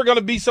 He's never going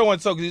to be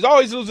so-and-so because he's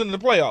always losing in the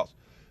playoffs.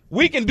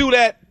 We can do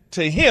that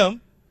to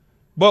him,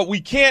 but we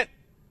can't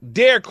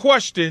dare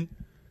question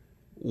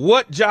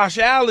what Josh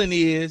Allen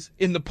is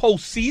in the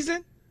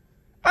postseason.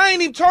 I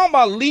ain't even talking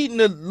about leading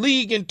the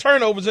league in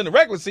turnovers in the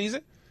regular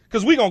season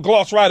because we're going to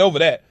gloss right over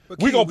that.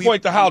 We're going to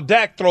point to how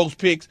Dak throws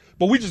picks,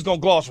 but we're just going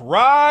to gloss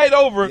right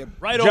over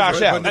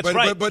Josh Allen. That's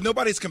right. But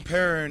nobody's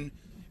comparing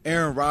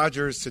Aaron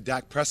Rodgers to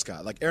Dak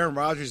Prescott. Like, Aaron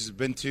Rodgers has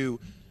been to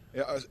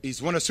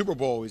he's won a Super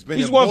Bowl.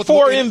 He's won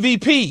 4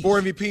 MVPs.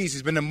 4 MVPs.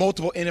 He's been in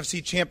multiple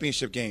NFC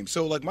Championship games.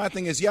 So, like, my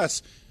thing is,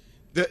 yes,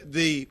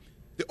 the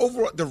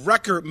overall the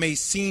record may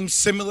seem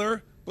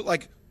similar, but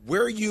like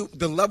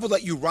the level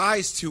that you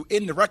rise to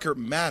in the record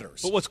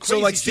matters. But what's crazy? So,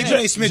 like, Stephen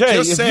A. Smith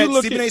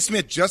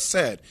just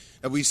said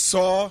that we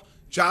saw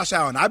Josh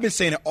Allen. I've been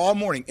saying it all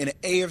morning in an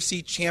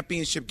AFC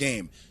Championship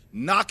game,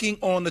 knocking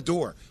on the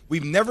door.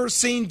 We've never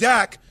seen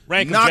Dak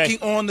knocking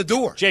on the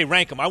door. Jay,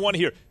 rank him. I want to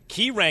hear.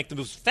 Key ranked him.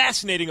 What's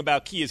fascinating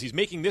about Key is he's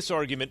making this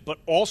argument, but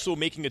also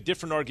making a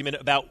different argument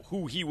about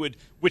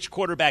which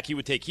quarterback he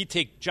would take. He'd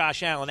take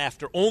Josh Allen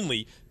after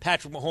only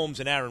Patrick Mahomes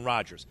and Aaron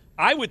Rodgers.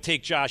 I would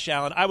take Josh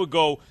Allen. I would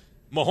go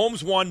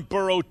Mahomes 1,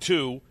 Burrow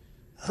 2,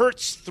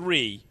 Hurts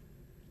 3,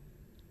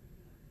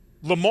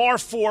 Lamar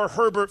 4,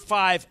 Herbert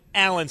 5,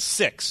 Allen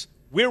 6.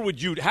 How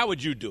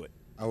would you do it?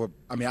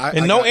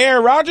 No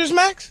Aaron Rodgers,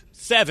 Max?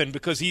 7,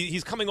 because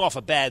he's coming off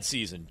a bad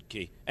season,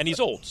 Key, and he's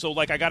old. So,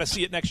 like, I got to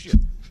see it next year.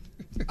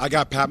 I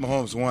got Pat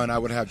Mahomes 1. I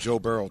would have Joe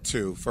Burrow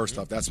 2. First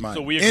off, that's mine.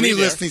 So we agree Any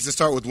there. list needs to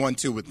start with 1,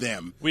 2 with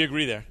them. We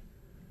agree there.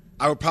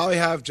 I would probably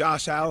have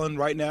Josh Allen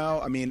right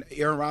now. I mean,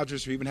 Aaron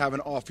Rodgers, for even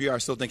having an off year, I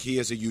still think he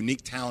is a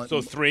unique talent.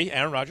 So 3,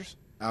 Aaron Rodgers?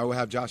 I would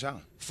have Josh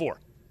Allen. 4.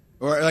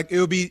 Or, like, it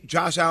would be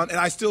Josh Allen. And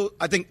I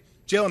think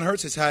Jalen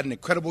Hurts has had an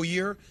incredible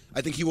year.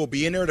 I think he will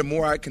be in there the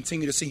more I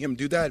continue to see him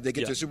do that. If they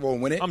get to the Super Bowl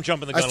and win it. I'm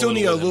jumping the gun I still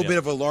need a little bit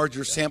of a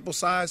larger sample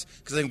size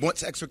because I think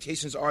once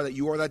expectations are that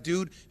you are that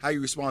dude, how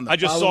you respond the I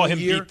just following saw him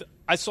year.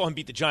 I saw him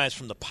beat the Giants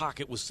from the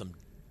pocket with some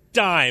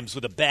dimes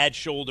with a bad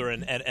shoulder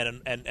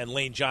and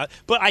Lane John.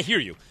 But I hear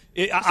you.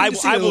 I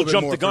will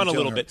jump the gun a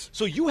little bit.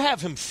 So you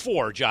have him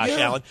 4, Josh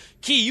Allen.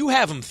 Key, you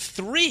have him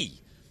 3,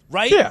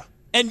 right? Yeah.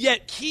 And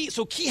yet Key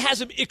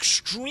has him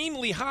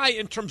extremely high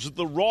in terms of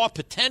the raw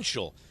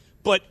potential.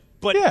 But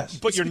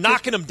you're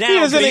knocking him down. He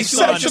is an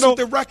exceptional.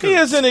 He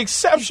is an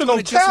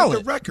exceptional talent.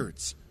 With the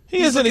records.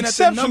 He is an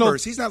exceptional.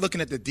 He's not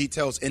looking at the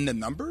details in the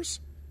numbers.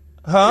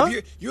 Huh?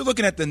 You're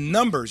looking at the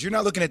numbers. You're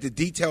not looking at the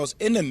details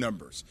in the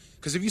numbers.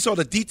 Because if you saw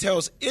the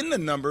details in the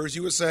numbers,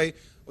 you would say,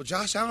 well,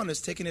 Josh Allen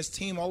is taking his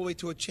team all the way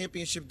to a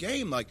championship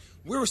game. Like,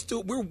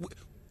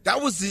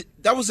 that was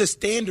the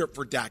standard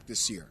for Dak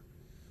this year.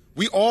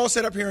 We all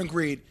sat up here and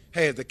agreed,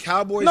 hey, if the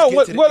Cowboys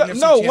what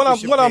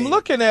I'm game,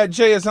 looking at,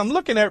 Jay, is I'm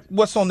looking at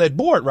what's on that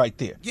board right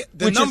there,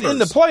 which numbers. is in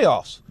the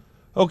playoffs.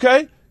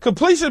 Okay?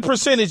 Completion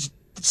percentage,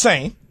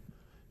 same.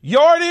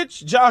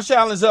 Yardage, Josh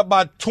Allen's up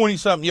by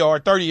 20-something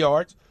yards, 30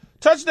 yards.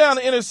 Touchdown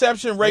to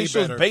interception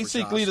ratio is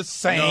basically the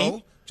same.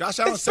 No, Josh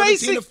Allen's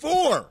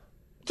 17-4.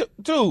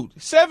 Dude,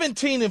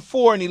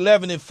 17-4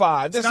 and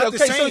 11-5. That's not okay.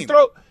 the same.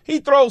 So he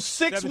throws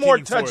 6 more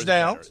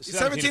touchdowns.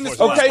 17 is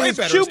okay. His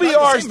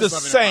QBR is the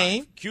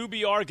same.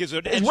 QBR gives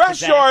it an edge. His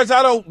rush yards,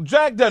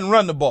 Jack doesn't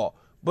run the ball,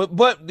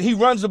 but he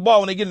runs the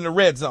ball when they get in the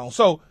red zone.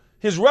 So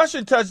his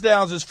rushing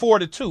touchdowns is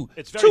 4-2.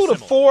 It's very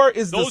 2-4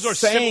 is Those the are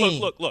same.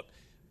 Similar. Look.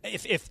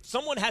 If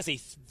someone has a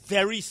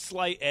very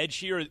slight edge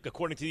here,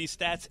 according to these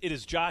stats, it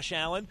is Josh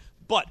Allen.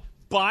 But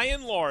by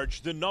and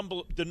large, the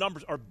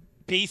numbers are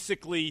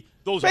basically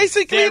the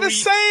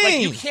same.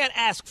 Like, you can't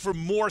ask for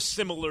more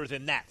similar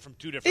than that from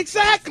two different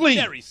exactly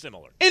players. Very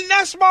similar. And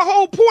that's my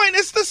whole point.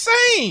 It's the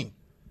same.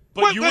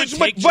 But you're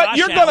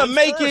gonna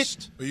make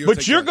first.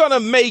 You're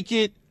gonna make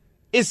it.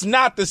 It's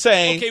not the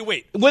same. Okay,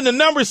 wait. When the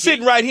number's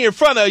sitting right here in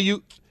front of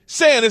you,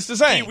 saying it's the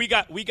same. We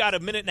got a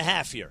minute and a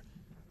half here.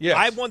 Yes.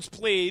 I once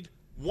played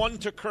one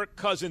to Kirk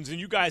Cousins, and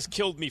you guys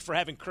killed me for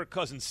having Kirk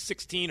Cousins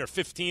 16 or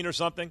 15 or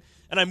something,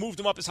 and I moved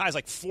him up as high as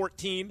like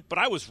 14, but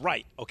I was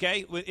right,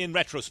 okay, in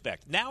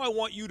retrospect. Now I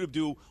want you to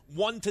do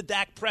one to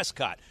Dak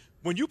Prescott.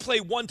 When you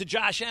play one to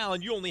Josh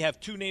Allen, you only have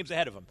 2 names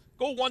ahead of him.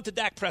 Go one to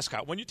Dak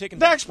Prescott. When you're taking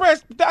Dak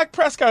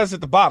Prescott is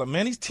at the bottom,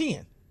 man. He's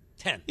 10.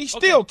 10. He's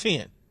still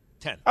 10.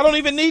 10. I don't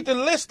even need to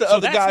list the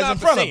other guys in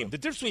front of him. The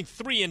difference between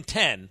 3 and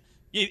 10,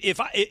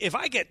 if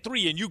I get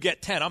 3 and you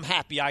get 10, I'm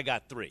happy I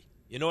got 3.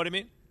 You know what I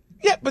mean?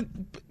 Yeah, but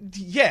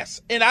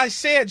yes, and I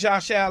said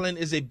Josh Allen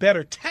is a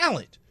better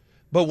talent,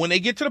 but when they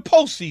get to the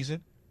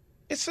postseason,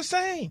 it's the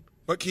same.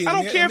 But I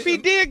don't care if he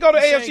did go to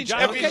AFC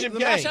Championship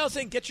game. Josh Allen's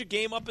saying get your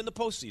game up in the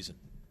postseason.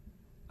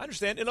 I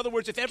understand. In other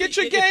words, get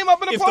your game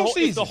up in the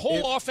postseason. If the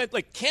whole offense,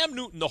 like Cam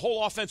Newton, the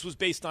whole offense was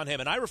based on him,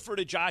 and I refer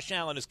to Josh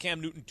Allen as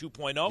Cam Newton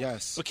 2.0.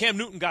 Yes. But Cam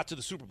Newton got to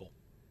the Super Bowl.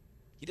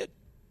 He did.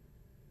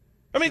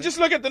 I mean, just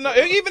look at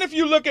even if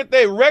you look at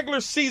their regular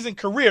season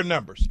career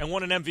numbers. And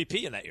won an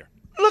MVP in that year.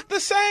 Look the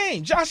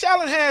same. Josh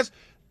Allen has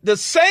the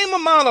same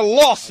amount of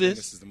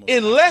losses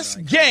in less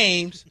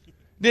games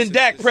than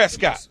Dak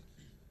Prescott.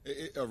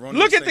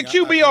 Look at the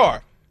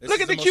QBR.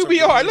 Look at the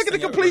QBR. Look at the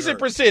completion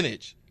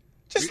percentage.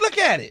 Just look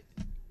at it.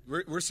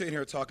 We're sitting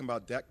here talking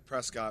about Dak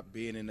Prescott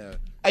being in a.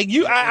 I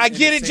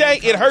get it, Jay.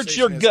 It hurts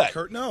your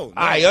gut. No,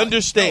 I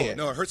understand.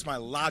 No, it hurts my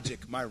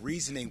logic, my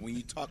reasoning when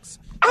you talk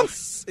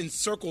in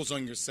circles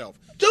on yourself.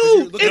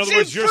 Dude,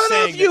 it's in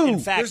front of you. In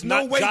fact, there's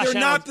no way they're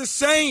not the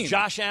same.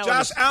 Josh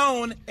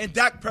Allen and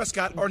Dak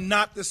Prescott are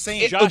not the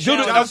same.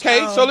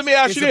 Okay, so let me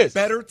ask you this: a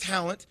better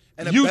talent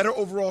and a better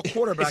overall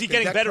quarterback. Is he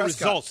getting better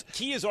Prescott. results?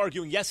 He is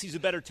arguing, yes, he's a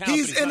better talent.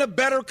 He's in a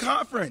better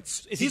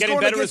conference. Is he getting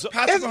better results?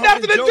 It has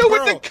nothing to do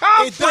with the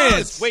conference. It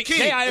does. Wait,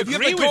 Key, I agree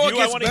with you.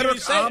 I want to hear you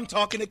say I'm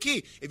talking to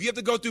Key. If you have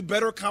to go through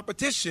better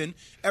competition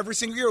every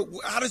single year,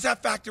 how does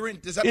that factor in?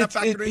 Does that not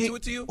factor into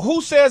it to you?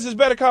 Who says it's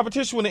better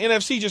competition when the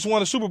NFC just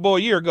won a Super Bowl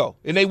a year ago,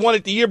 and they won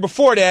it the year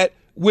before that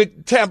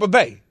with Tampa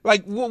Bay?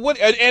 Like what?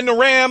 And the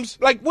Rams?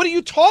 Like what are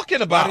you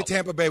talking about? Why did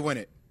Tampa Bay win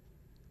it?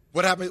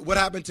 What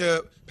happened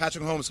to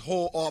Patrick Mahomes'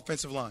 whole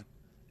offensive line?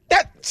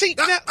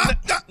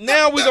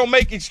 Now we're going to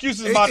make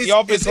excuses about the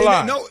offensive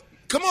line. No,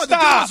 come on. Stop.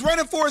 The dude was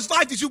running for his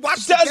life. Did you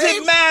watch the game?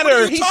 Doesn't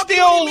matter. He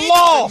still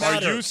lost.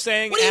 Are you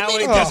saying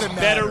Allen gets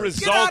better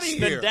results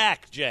than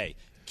Dak, Jay?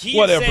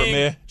 Whatever,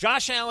 man.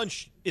 Josh Allen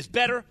is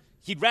better.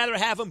 He'd rather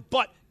have him.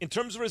 But in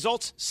terms of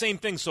results, same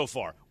thing so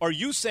far. Are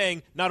you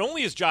saying not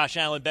only is Josh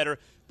Allen better,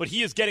 but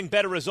he is getting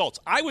better results?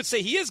 I would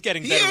say he is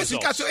getting better results. He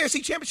got to an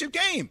AFC Championship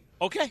game.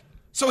 Okay.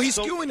 So he's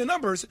skewing the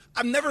numbers.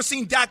 I've never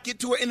seen Dak get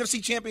to an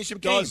NFC Championship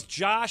game. Does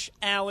Josh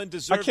Allen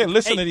deserve? I can't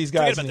listen to these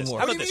guys anymore.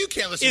 How about this? You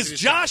can't listen to Is this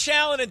Josh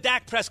Allen and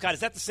Dak Prescott, is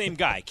that the same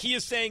guy? Key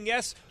is saying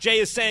yes. Jay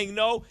is saying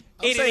no.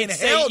 I'm saying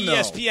hell no.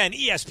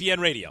 ESPN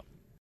Radio.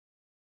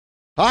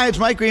 Hi, it's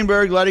Mike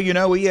Greenberg letting you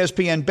know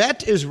ESPN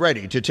Bet is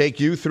ready to take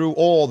you through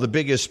all the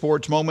biggest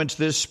sports moments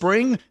this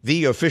spring.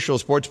 The official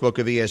sportsbook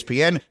of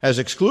ESPN has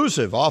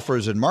exclusive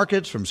offers and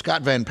markets from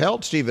Scott Van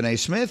Pelt, Stephen A.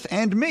 Smith,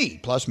 and me,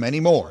 plus many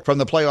more. From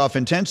the playoff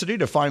intensity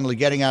to finally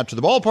getting out to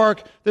the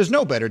ballpark, there's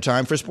no better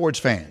time for sports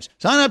fans.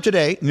 Sign up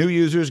today. New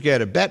users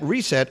get a bet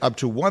reset up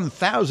to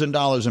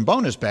 $1,000 in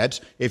bonus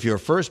bets if your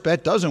first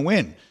bet doesn't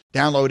win.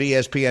 Download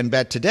ESPN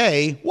Bet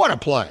today. What a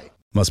play.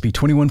 Must be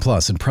 21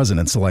 plus and present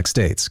in select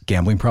states.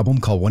 Gambling problem?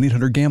 Call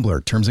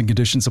 1-800-GAMBLER. Terms and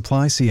conditions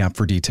apply. See app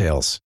for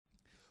details.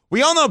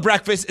 We all know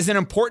breakfast is an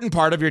important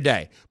part of your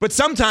day. But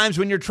sometimes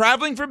when you're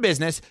traveling for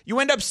business, you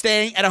end up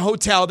staying at a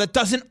hotel that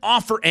doesn't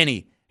offer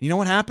any. You know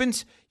what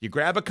happens? You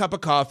grab a cup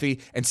of coffee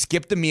and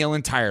skip the meal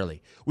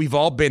entirely. We've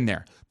all been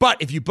there. But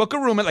if you book a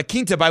room at La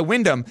Quinta by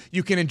Wyndham,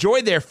 you can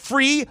enjoy their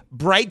free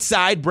Bright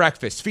Side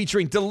breakfast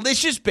featuring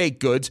delicious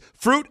baked goods,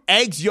 fruit,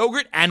 eggs,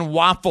 yogurt, and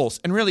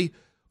waffles. And really,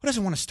 who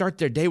doesn't want to start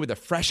their day with a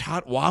fresh,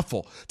 hot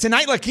waffle?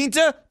 Tonight, La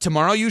Quinta,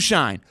 tomorrow you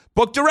shine.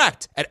 Book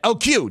direct at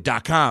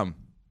LQ.com.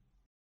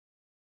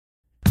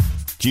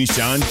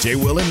 Keyshawn, J.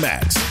 Will, and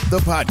Max, the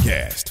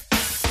podcast.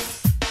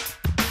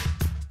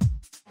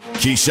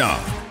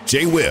 Keyshawn,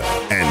 J. Will,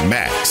 and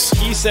Max.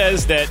 He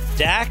says that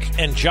Dak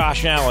and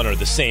Josh Allen are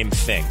the same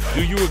thing.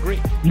 Do you agree?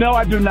 No,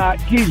 I do not.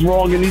 Key's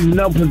wrong, and he's in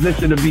no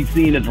position to be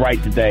seen as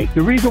right today.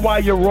 The reason why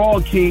you're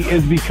wrong, Key,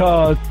 is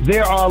because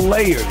there are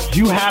layers.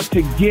 You have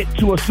to get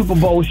to a Super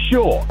Bowl,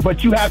 sure,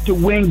 but you have to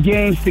win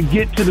games to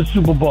get to the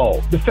Super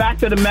Bowl. The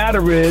fact of the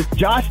matter is,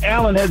 Josh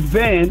Allen has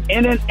been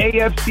in an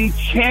AFC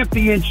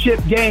championship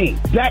game.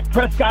 Dak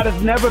Prescott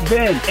has never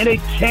been in a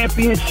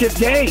championship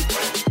game.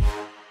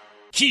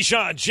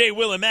 Keyshawn, J.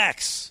 Will, and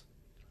Max.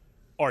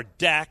 Are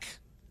Dak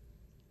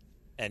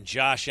and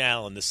Josh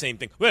Allen the same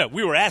thing? Well,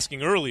 we were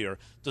asking earlier,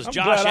 does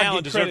Josh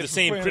Allen deserve the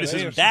same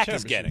criticism Dak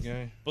is getting?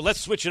 Game. But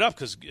let's switch it up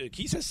because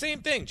Key says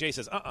same thing. Jay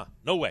says,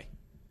 no way.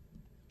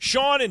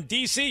 Sean in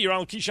D.C., you're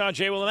on Keyshawn,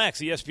 J. Will, and Max,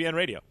 ESPN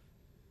Radio.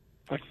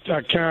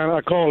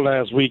 I called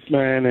last week,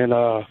 man, and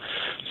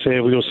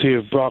said we're going to see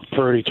if Brock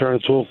Purdy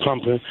turns into a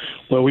pumpkin.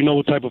 Well, we know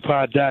what type of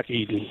pie Dak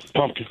eating,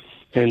 pumpkin,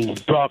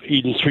 and Brock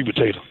eating sweet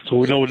potato. So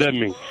we know what that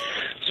means.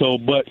 So,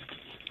 but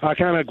I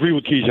kind of agree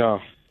with Keyshawn.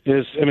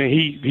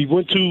 He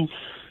went to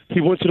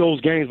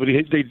those games, but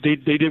they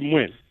didn't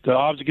win. The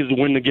object is to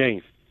win the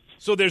game.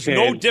 So there's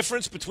no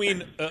difference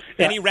between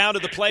any round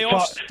of the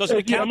playoffs? Doesn't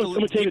it count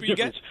the deeper you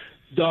get?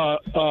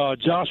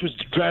 Josh was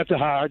drafted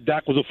higher.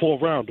 Dak was a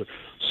fourth rounder.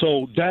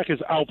 So Dak has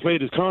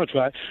outplayed his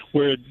contract,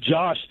 where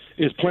Josh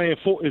is played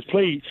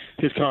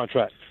his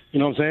contract. You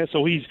know what I'm saying?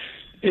 So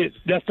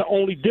that's the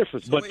only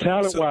difference. But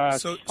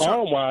talent-wise,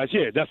 arm-wise,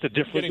 that's the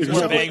difference. Getting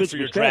more bang for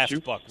your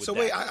draft buck.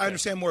 I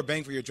understand more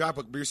bang for your draft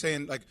buck, but you're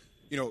saying,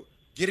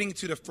 getting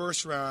to the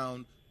first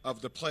round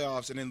of the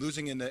playoffs and then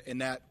losing in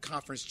that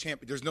conference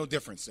champion, there's no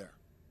difference there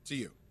to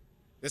you.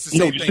 It's the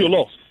same thing. You still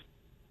lost.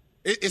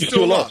 It's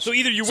still lost. So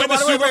either you win the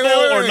Super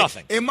Bowl or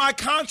nothing. In my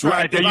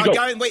contract, if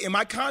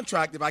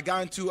I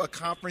got into a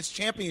conference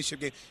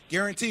championship game,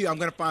 guarantee you I'm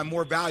going to find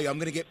more value. I'm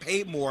going to get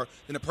paid more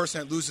than the person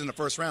that loses in the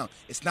first round.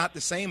 It's not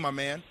the same, my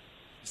man.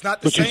 It's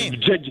not the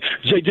same. Jay,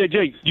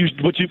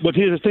 but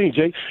here's the thing,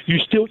 Jay.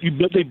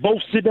 They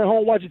both sit at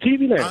home watching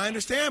TV now. I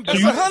understand. That's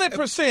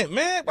 100%,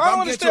 man. I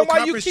don't understand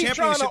why you keep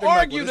trying to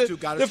argue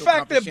the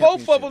fact that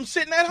both of them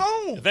sitting at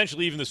home.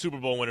 Eventually, even the Super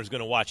Bowl winner is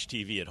going to watch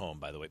TV at home,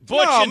 by the way.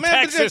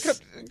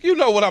 Texas. You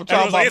know what I'm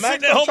talking about,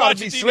 Max. I'm trying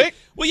to be slick.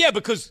 Well, yeah,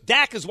 because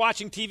Dak is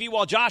watching TV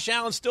while Josh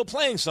Allen's still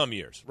playing some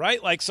years, right?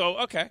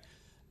 Okay.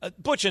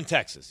 Butch in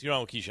Texas. You're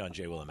on with Keyshawn,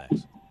 J. Will, and Max.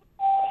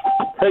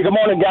 Hey, good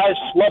morning, guys.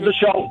 Love the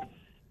show.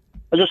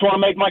 I just want to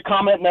make my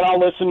comment and then I'll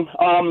listen.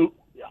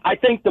 I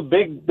think the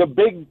big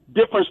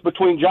difference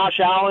between Josh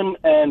Allen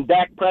and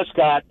Dak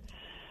Prescott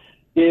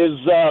is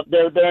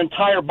their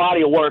entire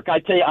body of work. I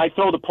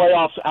throw the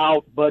playoffs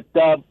out, but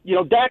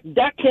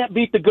Dak can't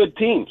beat the good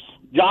teams.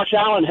 Josh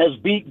Allen has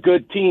beat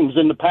good teams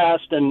in the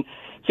past, and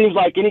it seems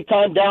like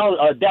anytime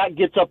Dak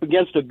gets up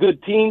against a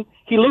good team,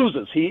 he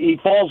loses. He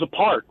falls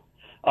apart,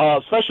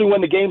 especially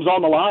when the game's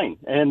on the line,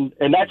 and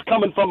that's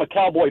coming from a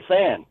Cowboy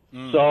fan.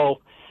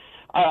 So.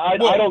 I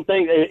don't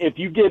think if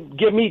you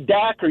give me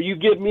Dak or you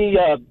give me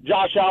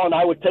Josh Allen,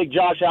 I would take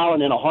Josh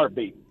Allen in a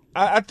heartbeat.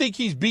 I think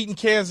he's beaten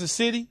Kansas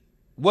City.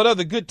 What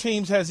other good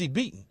teams has he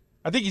beaten?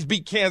 I think he's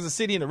beat Kansas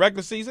City in the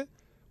regular season.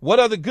 What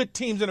other good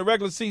teams in the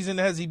regular season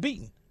has he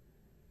beaten?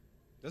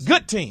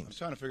 Good teams. I'm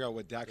trying to figure out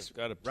what Dak's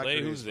got to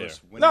play. Who's there?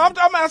 No,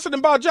 I'm asking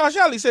about Josh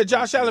Allen. He said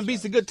Josh Allen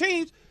beats the good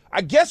teams.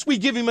 I guess we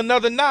give him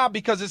another nod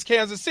because it's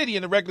Kansas City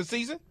in the regular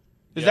season.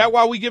 Is that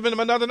why we giving him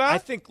another nod? I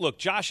think, look,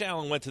 Josh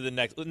Allen went to the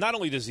next. Not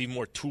only does he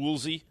more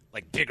toolsy,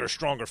 like bigger,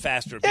 stronger,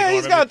 faster. Yeah,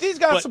 he's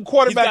got some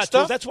quarterback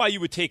stuff. That's why you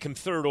would take him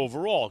third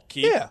overall,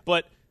 Keith. Yeah.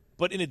 But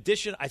in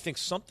addition, I think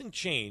something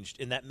changed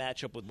in that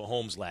matchup with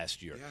Mahomes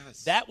last year.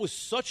 Yes. That was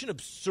such an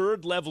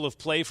absurd level of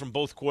play from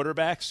both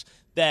quarterbacks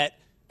that.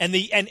 And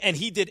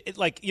he did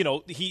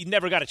he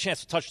never got a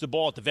chance to touch the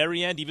ball at the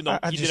very end, even though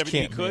he did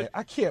everything he could. Man.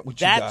 I can't with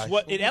you guys. That's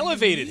what it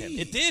elevated him.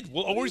 It did.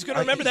 We're always going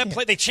to remember that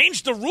play. They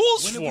changed the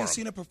rules for him. When have we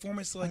seen a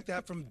performance like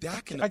that from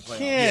Dak in the playoffs? I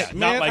can't,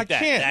 not like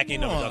that. Can't. Dak ain't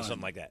never done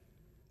something like that.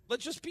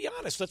 Let's just be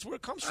honest. That's where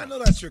it comes from. I know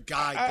that's your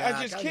guy, Dak.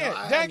 I just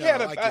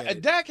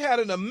can't. Dak had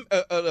an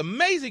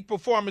amazing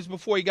performance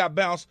before he got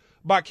bounced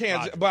by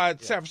San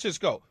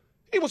Francisco.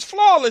 He was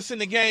flawless in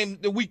the game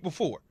the week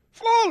before.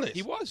 Flawless.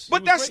 He was.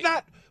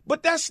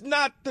 But that's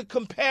not the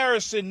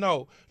comparison,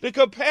 though. The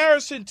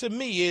comparison to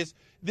me is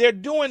they're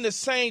doing the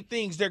same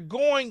things. They're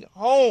going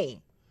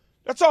home.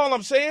 That's all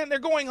I'm saying. They're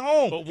going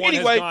home. But one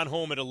has gone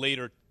home at a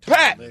later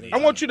time. Pat, I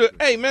want you to –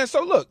 hey, man,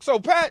 so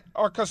Pat,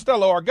 our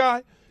Costello, our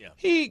guy,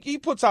 he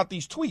puts out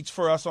these tweets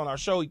for us on our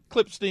show. He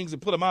clips things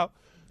and put them out.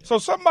 So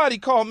somebody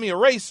called me a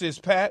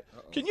racist, Pat.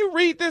 Can you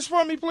read this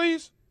for me,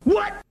 please?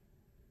 What?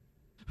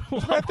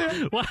 Right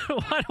there. Why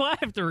do I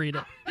have to read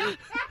it?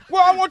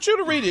 Well, I want you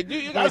to read it.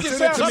 It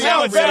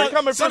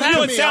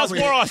sounds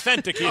more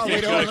authentic. I'll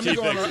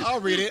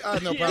read it. I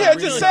have no problem. Yeah, it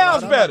just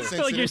sounds better. I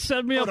feel like you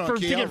set me up to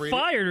get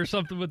fired or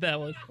something with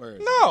that one. Where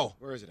is No.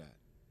 Where is it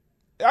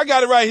at? I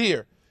got it right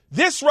here.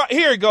 This right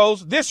here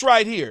goes. This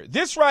right here.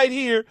 This right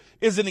here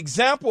is an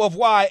example of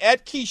why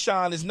at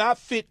Keyshawn is not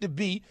fit to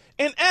be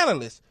an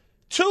analyst.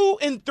 2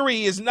 and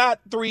 3 is not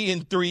 3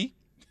 and 3.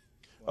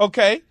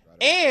 Okay?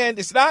 And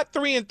it's not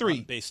 3 and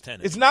 3. Base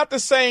 10. It's not the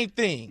same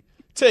thing.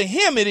 To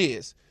him it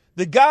is.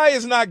 The guy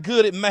is not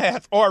good at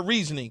math or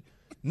reasoning.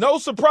 No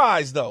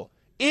surprise, though.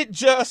 It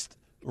just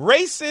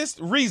racist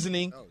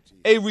reasoning,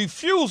 a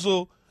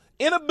refusal,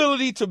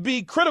 inability to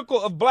be critical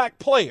of black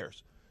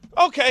players.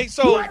 Okay,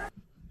 so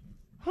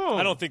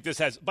I don't think this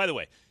has – by the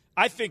way,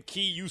 I think,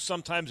 Key, you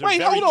sometimes are Wait,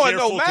 very hold on,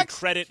 careful no, to Max.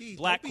 credit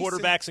black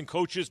quarterbacks and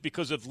coaches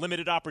because of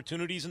limited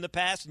opportunities in the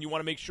past, and you want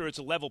to make sure it's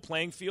a level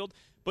playing field.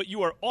 But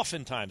you are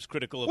oftentimes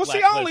critical of Well, black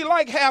see, I only players.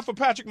 like half of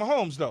Patrick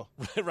Mahomes, though.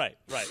 right.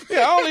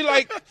 Yeah, I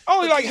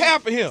only like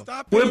half of him.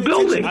 We're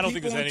building. I don't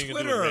think there's anything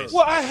to do with race.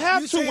 Well, I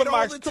have You to say with it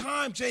my all the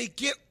time, Jay.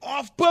 Get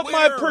off But Twitter.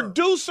 my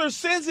producer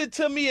sends it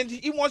to me, and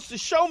he wants to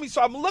show me,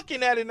 so I'm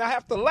looking at it, and I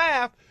have to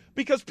laugh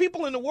because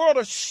people in the world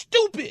are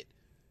stupid.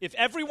 If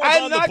everyone's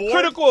I'm on not the board,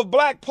 critical of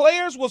black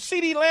players. Well,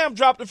 CeeDee Lamb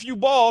dropped a few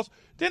balls.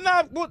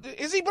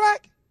 Is he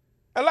black?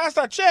 At last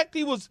I checked,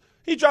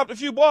 he dropped a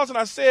few balls, and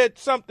I said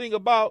something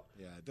about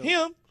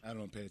him. I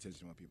don't pay attention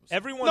to what people say.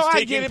 everyone's I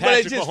taking get it, but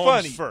Patrick it's just Mahomes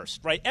funny. first,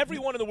 right?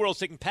 Everyone in the world is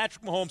taking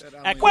Patrick Mahomes at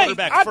Wait,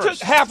 quarterback I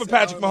first. took half of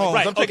Patrick Mahomes.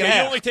 Right, I'm taking okay, half.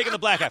 you're only taking the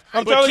black half.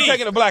 I'm But totally Key,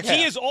 taking the black half.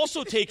 He is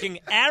also taking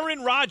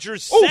Aaron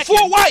Rodgers Ooh, second.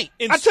 Fort White.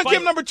 in I took spite-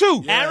 him number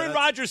 2. Aaron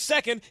Rodgers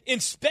second in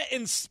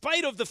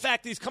spite of the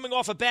fact that he's coming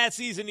off a bad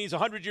season. He's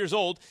 100 years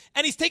old.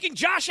 And he's taking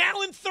Josh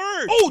Allen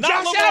third. Ooh, not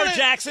Josh Lamar Allen.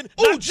 Jackson.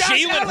 Ooh, Not Josh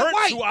Jalen Allen Hurts,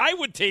 White. who I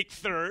would take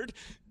third.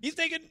 He's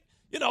taking,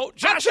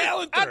 Josh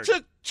Allen third. I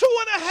took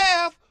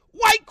 2.5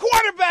 white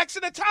quarterbacks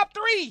in the top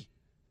 3.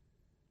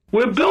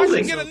 We're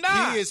building. Get a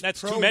nod. He is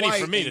That's too pro-white many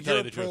for me, to and tell you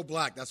you're the truth.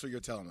 pro-black. That's what you're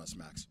telling us,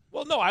 Max.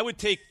 Well, no, I would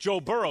take Joe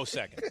Burrow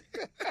second.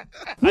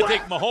 I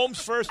take Mahomes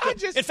first.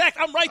 In fact,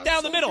 I'm right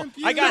down the middle.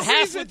 confused. I got The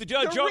half reason- with the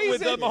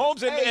with reason-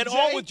 Mahomes and Hey,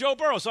 all Jay, with Joe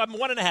Burrow, so I'm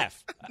 1.5.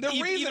 The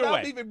reason Either way.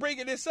 I'm even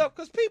bringing this up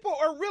because people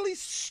are really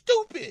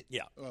stupid.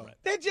 Yeah. Right.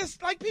 They're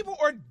just like people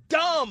are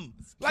dumb,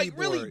 like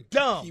really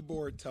dumb.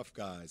 Keyboard tough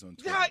guys on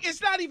Twitter. Yeah,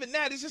 it's not even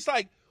that. It's just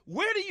like,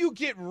 where do you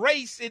get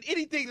race in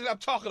anything that I'm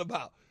talking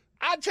about?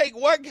 I take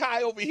one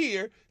guy over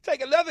here,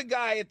 take another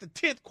guy at the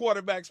 10th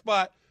quarterback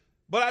spot,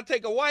 but I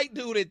take a white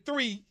dude at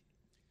 3.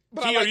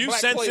 But I Key, like are you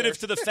black sensitive players.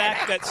 to the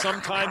fact that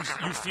sometimes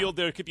you feel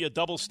there could be a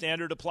double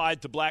standard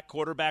applied to black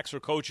quarterbacks or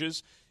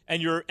coaches?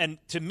 And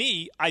to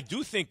me, I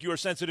do think you're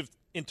sensitive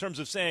in terms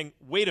of saying,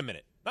 wait a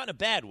minute, not in a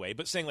bad way,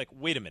 but saying like,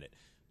 wait a minute,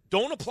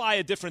 don't apply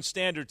a different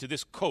standard to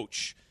this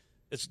coach.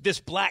 This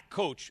black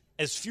coach,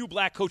 as few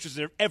black coaches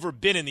there have ever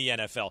been in the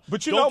NFL.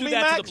 But you don't know do me,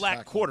 that Max? to the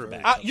black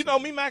quarterback. You know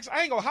me, Max,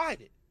 I ain't going to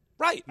hide it.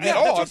 Right. At Yeah,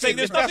 all. that's what I'm saying.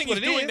 There's If that's nothing he's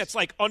what it doing is. that's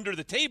like under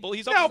the table.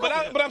 He's up No,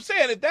 front. but I'm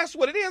saying if that's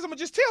what it is, I'm going to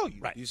just tell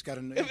you. Right. You just got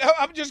to know.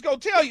 I'm just going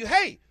to tell you,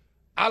 hey,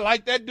 I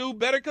like that dude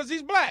better because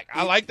he's black.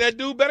 I like that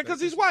dude better because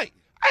he's white.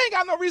 I ain't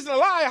got no reason to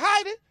lie or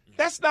hide it.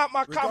 That's not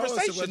my Regardless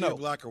conversation, of whether though. you're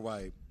black or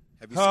white,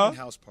 have you seen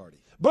House Party?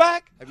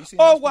 Black Have you seen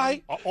or House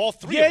white? All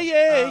three Yeah,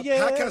 of them.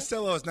 yeah. Pat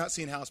Costello has not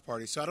seen House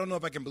Party, so I don't know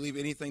if I can believe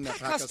anything that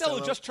Pat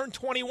Costello just turned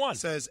 21.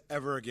 says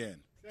ever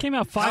again. Came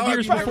out How 5 have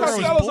years you before never I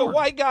was Costello's a born.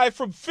 white guy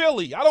from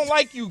Philly. I don't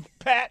like you,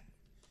 Pat.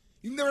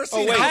 You've never Oh,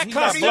 seen wait, House he's Party? not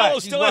black. Costello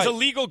He's still has a white.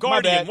 legal My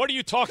guardian. bad. What are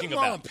you talking Come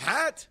about? on,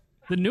 Pat.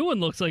 The new one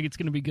looks like it's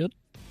going to be good.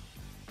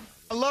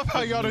 I love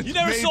how y'all You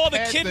never saw the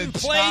kitten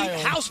play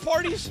house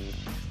parties?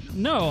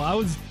 No, I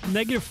was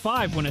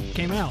 -5 when it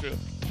came out.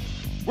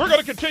 We're going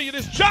to continue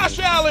this Josh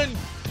Allen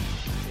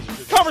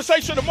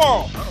conversation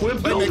tomorrow. We're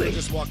Playmaker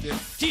just walked in.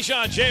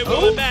 Keyshawn, J.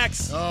 Will, and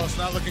Max. Oh, it's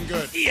not looking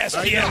good.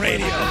 ESPN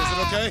Radio. Is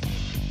it okay?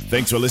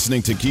 Thanks for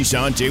listening to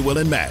Keyshawn, J. Will,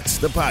 and Max,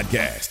 the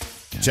podcast.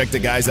 Check the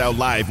guys out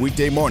live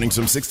weekday mornings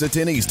from 6 to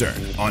 10 Eastern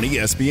on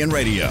ESPN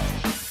Radio.